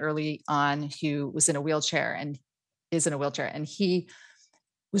client early on who was in a wheelchair and is in a wheelchair, and he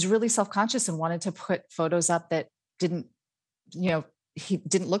was really self-conscious and wanted to put photos up that didn't, he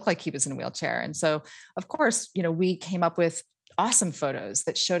didn't look like he was in a wheelchair. And so, of course, we came up with awesome photos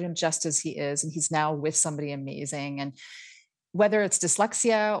that showed him just as he is. And he's now with somebody amazing. And whether it's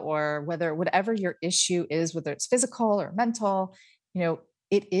dyslexia or whatever your issue is, whether it's physical or mental,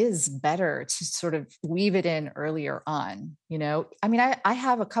 it is better to sort of weave it in earlier on. I mean, I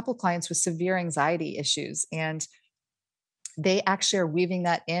have a couple clients with severe anxiety issues, and they actually are weaving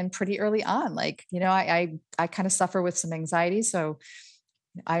that in pretty early on. Like, I kind of suffer with some anxiety. So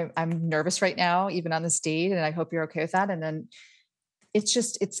I'm nervous right now, even on this date, and I hope you're okay with that. And then it's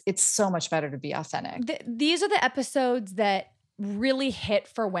so much better to be authentic. These are the episodes that really hit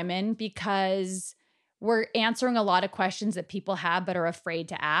for women because we're answering a lot of questions that people have but are afraid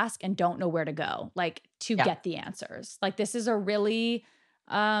to ask and don't know where to go, like, to get the answers. Like, this is a really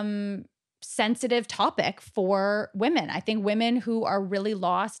sensitive topic for women. I think women who are really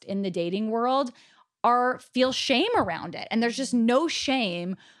lost in the dating world feel shame around it. And there's just no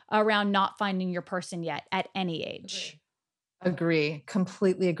shame around not finding your person yet at any age. Agree.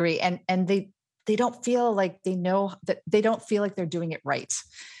 Completely agree. And they don't feel like they know that they don't feel like they're doing it right.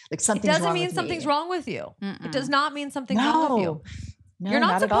 Like, something's wrong with me. It doesn't mean something's wrong with you. Mm-mm. It does not mean something's wrong with you. No, you're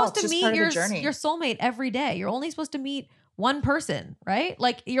not supposed to meet your soulmate every day. You're only supposed to meet one person, right?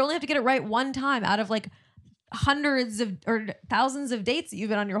 Like, you only have to get it right one time out of like hundreds of or thousands of dates that you've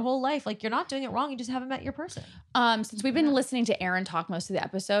been on your whole life. Like, you're not doing it wrong. You just haven't met your person. Since we've been listening to Erin talk most of the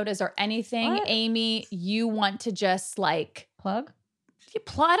episode, is there anything, Amy, you want to just like plug?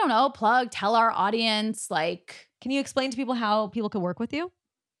 I don't know, tell our audience, like, can you explain to people how people can work with you?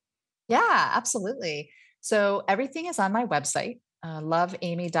 Yeah, absolutely. So everything is on my website,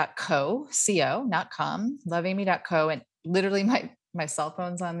 loveamy.co, not com, loveamy.co. And literally my cell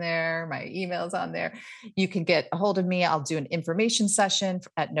phone's on there, my email's on there. You can get a hold of me. I'll do an information session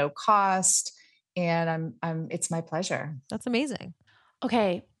at no cost. And it's my pleasure. That's amazing.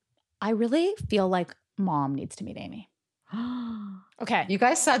 Okay. I really feel like mom needs to meet Amy. Okay. You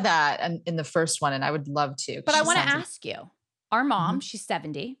guys said that in the first one, and I would love to. But I want to ask you, our mom, she's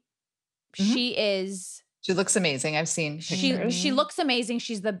 70. Mm-hmm. She looks amazing. I've seen pictures. She looks amazing.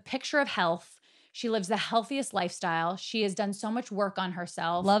 She's the picture of health. She lives the healthiest lifestyle. She has done so much work on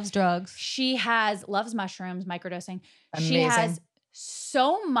herself. Loves drugs. Loves mushrooms, microdosing. Amazing. She has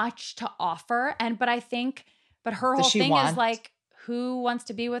so much to offer. But her whole thing is like, who wants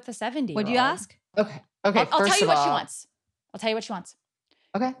to be with a 70-year-old? Would you ask? Okay. I'll tell you what she wants. I'll tell you what she wants.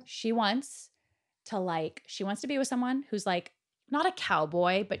 Okay. She wants to be with someone who's like, not a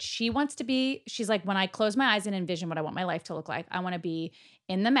cowboy, but she's like, when I close my eyes and envision what I want my life to look like, I want to be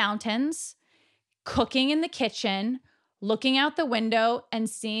in the mountains, cooking in the kitchen, looking out the window and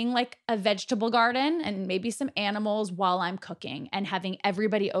seeing like a vegetable garden and maybe some animals while I'm cooking and having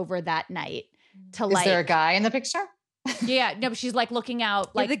everybody over that night to Is there a guy in the picture? Yeah, no, but she's like looking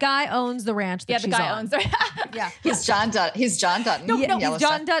out. Like the guy owns the ranch. That the guy on. owns the. Yeah, He's John Dutton. He's John Dutton. No, he's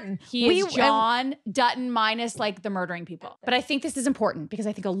John Dutton. He is John Dutton minus like the murdering people. But I think this is important because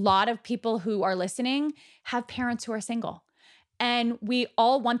I think a lot of people who are listening have parents who are single, and we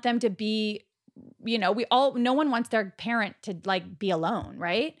all want them to be. No one wants their parent to like be alone,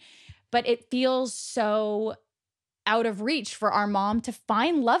 right? But it feels so out of reach for our mom to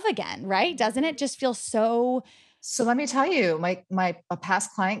find love again, right? Doesn't it just feel so? So let me tell you, a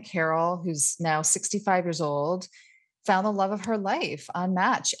past client, Carol, who's now 65 years old, found the love of her life on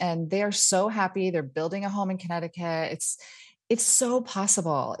Match, and they are so happy. They're building a home in Connecticut. It's so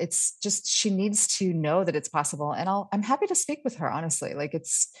possible. It's just, she needs to know that it's possible. And I'm happy to speak with her, honestly. Like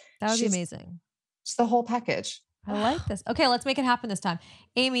that would be amazing. It's the whole package. I like this. Okay, let's make it happen this time.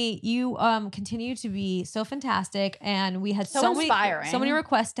 Amy, you continue to be so fantastic, and we had so many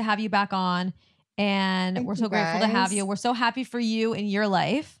requests to have you back on, and we're so grateful to have you. We're so happy for you in your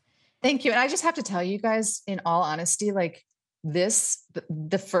life. Thank you. And I just have to tell you guys, in all honesty, like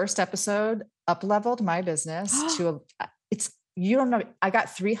the first episode up-leveled my business to you don't know, I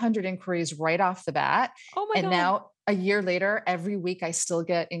got 300 inquiries right off the bat. Oh my God. And now a year later, every week I still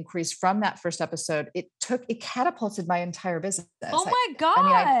get inquiries from that first episode. It catapulted my entire business. Oh my God.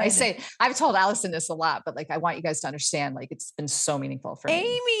 I mean, I've told Allison this a lot, but like, I want you guys to understand, like, it's been so meaningful for me.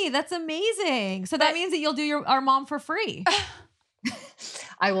 Amy, that's amazing. So that means that you'll do our mom for free.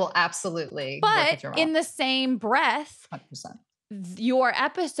 I will absolutely. Work with your mom. In the same breath, 100%. Your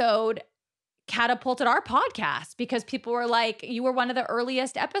episode catapulted our podcast because people were like, you were one of the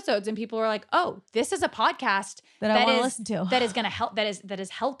earliest episodes, and people were like, oh, this is a podcast that I want to listen to, that is going to help, that is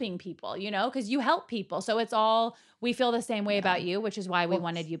helping people, because you help people. So it's all, we feel the same way about you, which is why we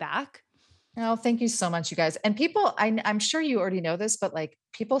wanted you back. Oh, thank you so much, you guys. And people, I'm sure you already know this, but like,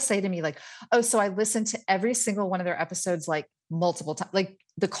 people say to me like, oh, so I listened to every single one of their episodes like multiple times. Like,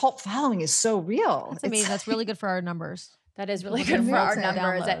 the cult following is so real. That's amazing. That's really good for our numbers. That is really good for our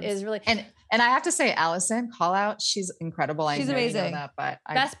numbers. That is really, and I have to say, Allison, call out. She's incredible. She's amazing. You know that, but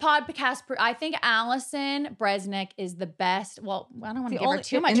best podcast. I think Allison Bresnick is the best. Well, I don't want to give her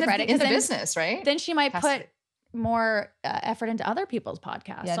too much credit in the business, right? Then she might put more effort into other people's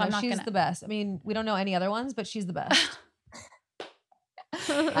podcasts. Yeah, so she's the best. I mean, we don't know any other ones, but she's the best.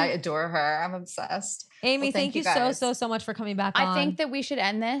 I adore her. I'm obsessed. Amy, thank you so much for coming back on. I think that we should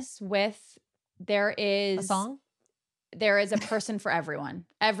end this with there is a song. There is a person for everyone.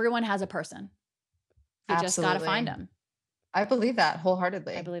 Everyone has a person. You just got to find them. I believe that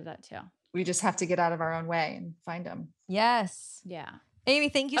wholeheartedly. I believe that too. We just have to get out of our own way and find them. Yes. Yeah. Amy,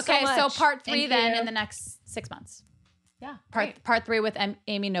 thank you so much. Okay, so part 3 then in the next 6 months. Yeah. Part 3 with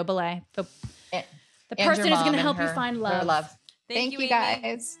Amy Nobile. The person who's going to help you find love. Thank you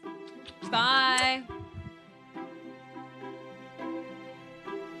guys. Bye.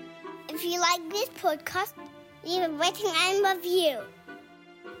 If you like this podcast, leave a rating and review.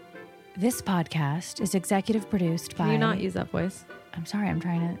 This podcast is executive produced by... Can you not use that voice? I'm sorry, I'm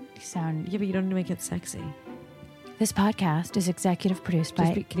trying to sound... Yeah, but you don't need to make it sexy. This podcast is executive produced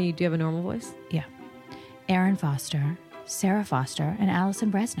by... do you have a normal voice? Yeah. Aaron Foster, Sarah Foster, and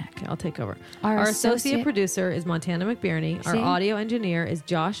Allison Bresnick. Okay, I'll take over. Our associate producer is Montana McBurney. Our audio engineer is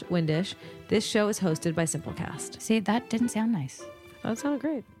Josh Windish. This show is hosted by Simplecast. See, that didn't sound nice. That sounded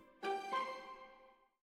great.